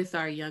with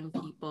our young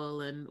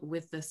people and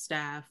with the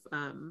staff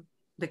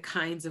the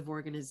kinds of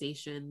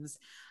organizations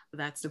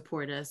that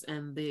support us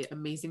and the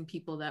amazing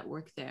people that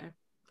work there.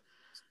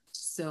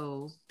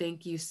 So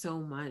thank you so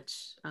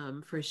much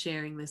for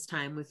sharing this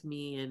time with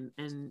me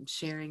and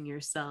sharing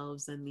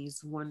yourselves and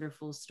these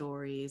wonderful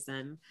stories.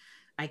 And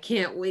I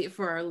can't wait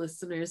for our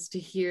listeners to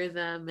hear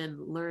them and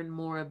learn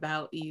more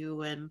about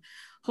you and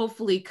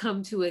hopefully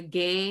come to a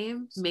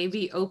game,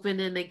 maybe open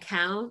an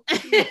account.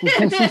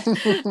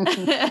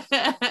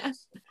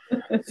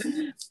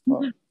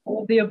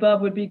 All of the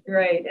above would be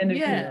great. And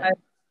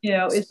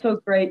it's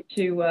so great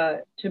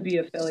to be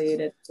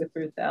affiliated with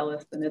Ruth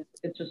Ellis, and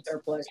it's just our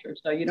pleasure.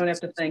 So you don't have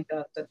to thank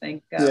us. I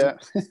think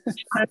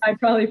I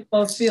probably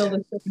both feel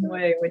the same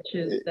way, which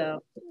is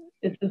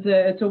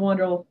it's a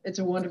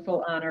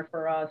wonderful honor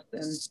for us,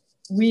 and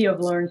we have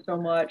learned so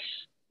much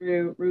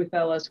through Ruth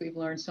Ellis. We've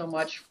learned so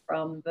much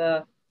from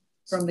the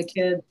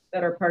kids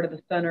that are part of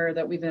the center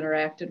that we've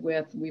interacted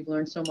with. We've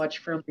learned so much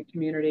from the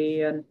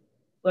community, and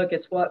look,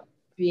 it's what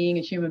being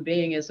a human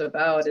being is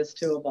about, is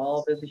to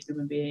evolve as a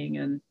human being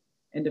and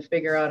to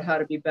figure out how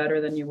to be better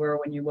than you were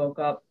when you woke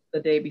up the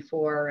day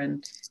before.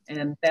 And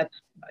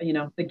that's,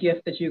 the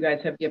gift that you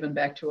guys have given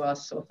back to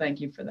us. So thank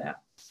you for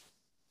that.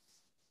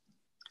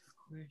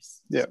 Of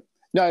course. Yeah.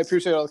 No, I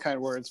appreciate all the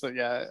kind words, but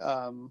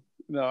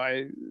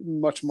I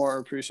much more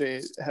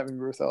appreciate having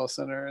Ruth Ellis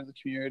Center in the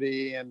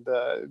community and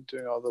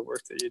doing all the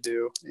work that you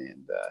do.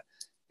 And,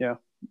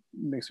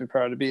 makes me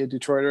proud to be a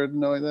Detroiter,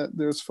 knowing that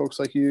there's folks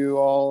like you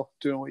all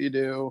doing what you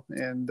do.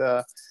 And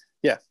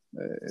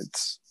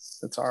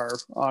it's our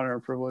honor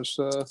and privilege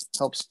to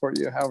help support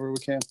you however we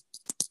can.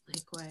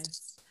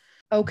 Likewise.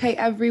 Okay,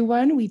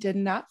 everyone, we did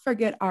not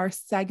forget our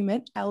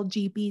segment,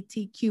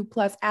 LGBTQ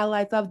plus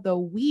Allies of the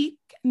Week.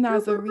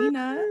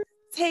 Nazarena,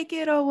 take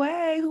it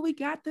away. Who we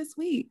got this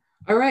week?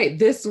 All right,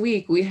 this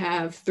week we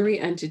have 3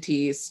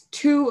 entities,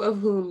 2 of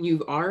whom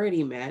you've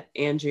already met.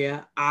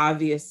 Andrea,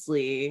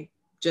 obviously,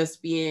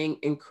 just being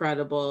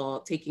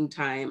incredible, taking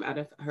time out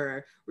of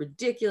her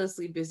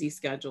ridiculously busy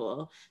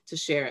schedule to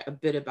share a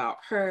bit about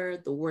her,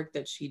 the work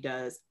that she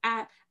does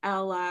at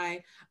Ally,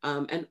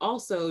 and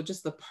also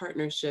just the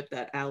partnership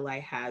that Ally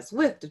has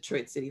with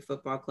Detroit City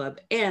Football Club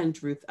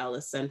and Ruth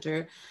Ellis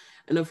Center.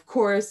 And of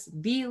course,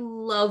 the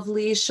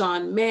lovely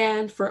Sean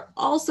Mann for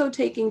also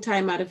taking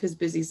time out of his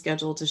busy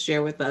schedule to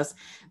share with us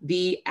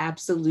the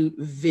absolute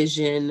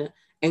vision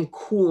and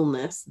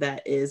coolness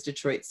that is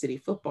Detroit City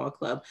Football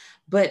Club.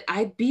 But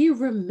I'd be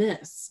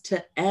remiss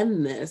to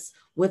end this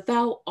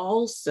without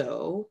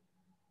also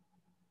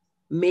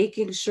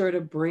making sure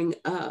to bring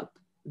up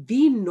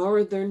the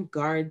Northern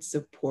Guard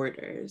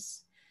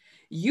supporters.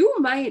 You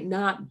might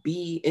not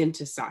be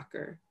into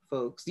soccer,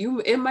 folks.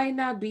 It might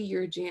not be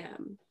your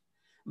jam.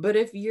 But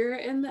if you're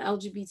in the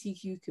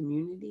LGBTQ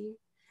community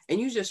and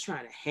you're just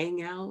trying to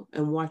hang out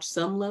and watch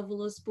some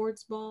level of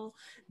sports ball,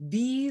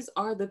 these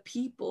are the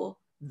people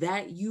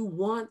that you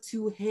want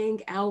to hang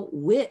out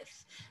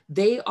with.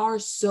 They are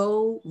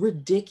so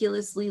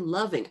ridiculously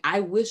loving.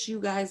 I wish you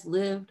guys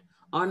lived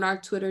on our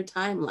Twitter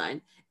timeline.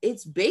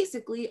 It's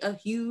basically a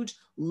huge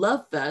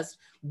love fest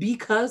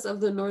because of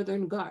the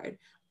Northern Guard.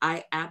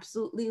 I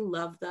absolutely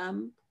love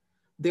them.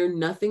 They're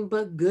nothing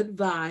but good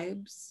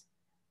vibes.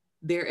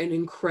 They're an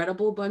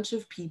incredible bunch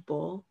of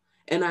people.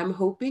 And I'm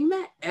hoping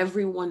that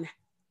everyone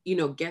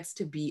gets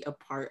to be a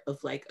part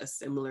of like a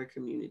similar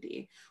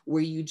community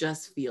where you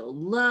just feel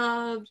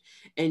loved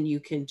and you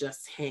can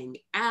just hang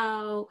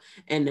out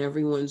and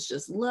everyone's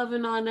just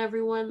loving on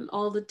everyone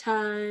all the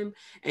time.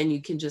 And you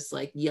can just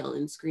like yell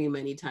and scream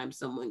anytime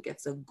someone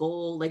gets a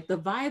goal. Like the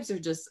vibes are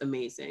just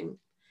amazing.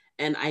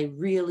 And I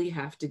really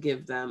have to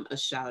give them a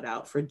shout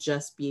out for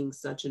just being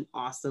such an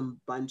awesome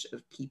bunch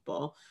of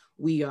people.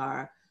 We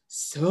are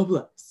so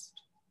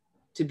blessed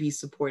to be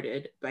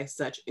supported by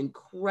such an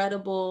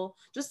incredible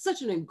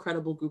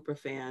group of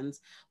fans,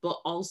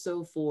 but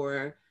also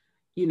for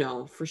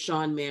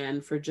Sean Mann,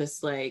 for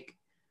just like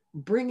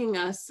bringing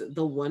us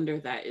the wonder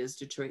that is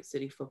Detroit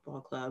City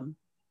Football Club.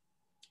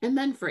 And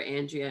then for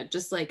Andrea,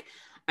 just like,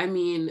 I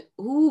mean,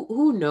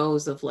 who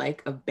knows of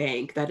like a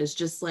bank that is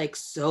just like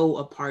so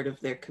a part of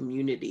their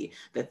community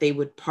that they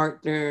would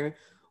partner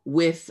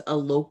with a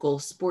local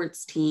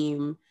sports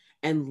team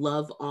and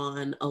love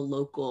on a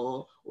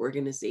local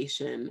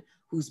organization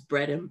whose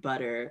bread and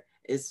butter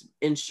is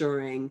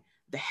ensuring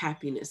the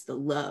happiness, the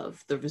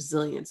love, the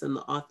resilience, and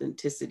the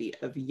authenticity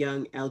of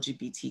young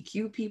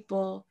LGBTQ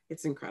people.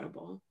 It's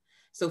incredible.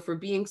 So for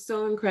being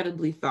so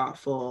incredibly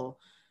thoughtful,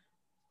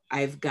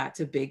 I've got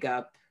to big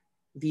up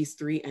these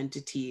three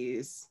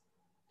entities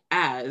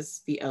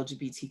as the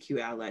LGBTQ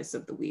Allies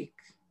of the Week.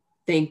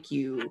 Thank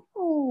you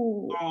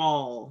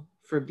all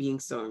for being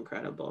so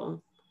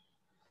incredible.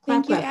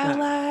 Thank you,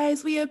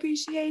 allies. We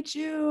appreciate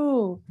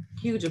you.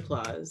 Huge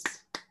applause.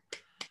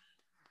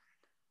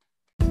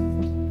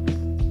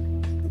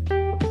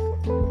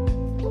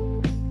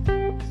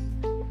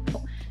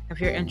 If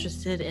you're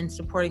interested in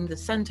supporting the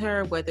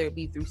center, whether it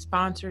be through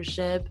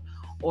sponsorship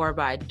or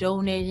by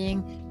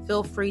donating,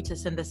 feel free to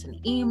send us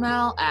an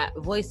email at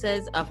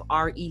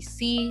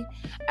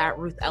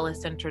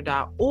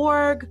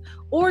voicesofrec@ruthelliscenter.org,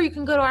 or you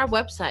can go to our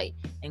website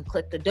and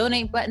click the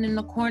donate button in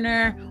the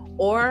corner,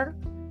 or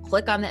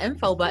click on the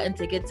info button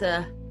to get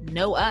to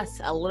know us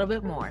a little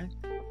bit more.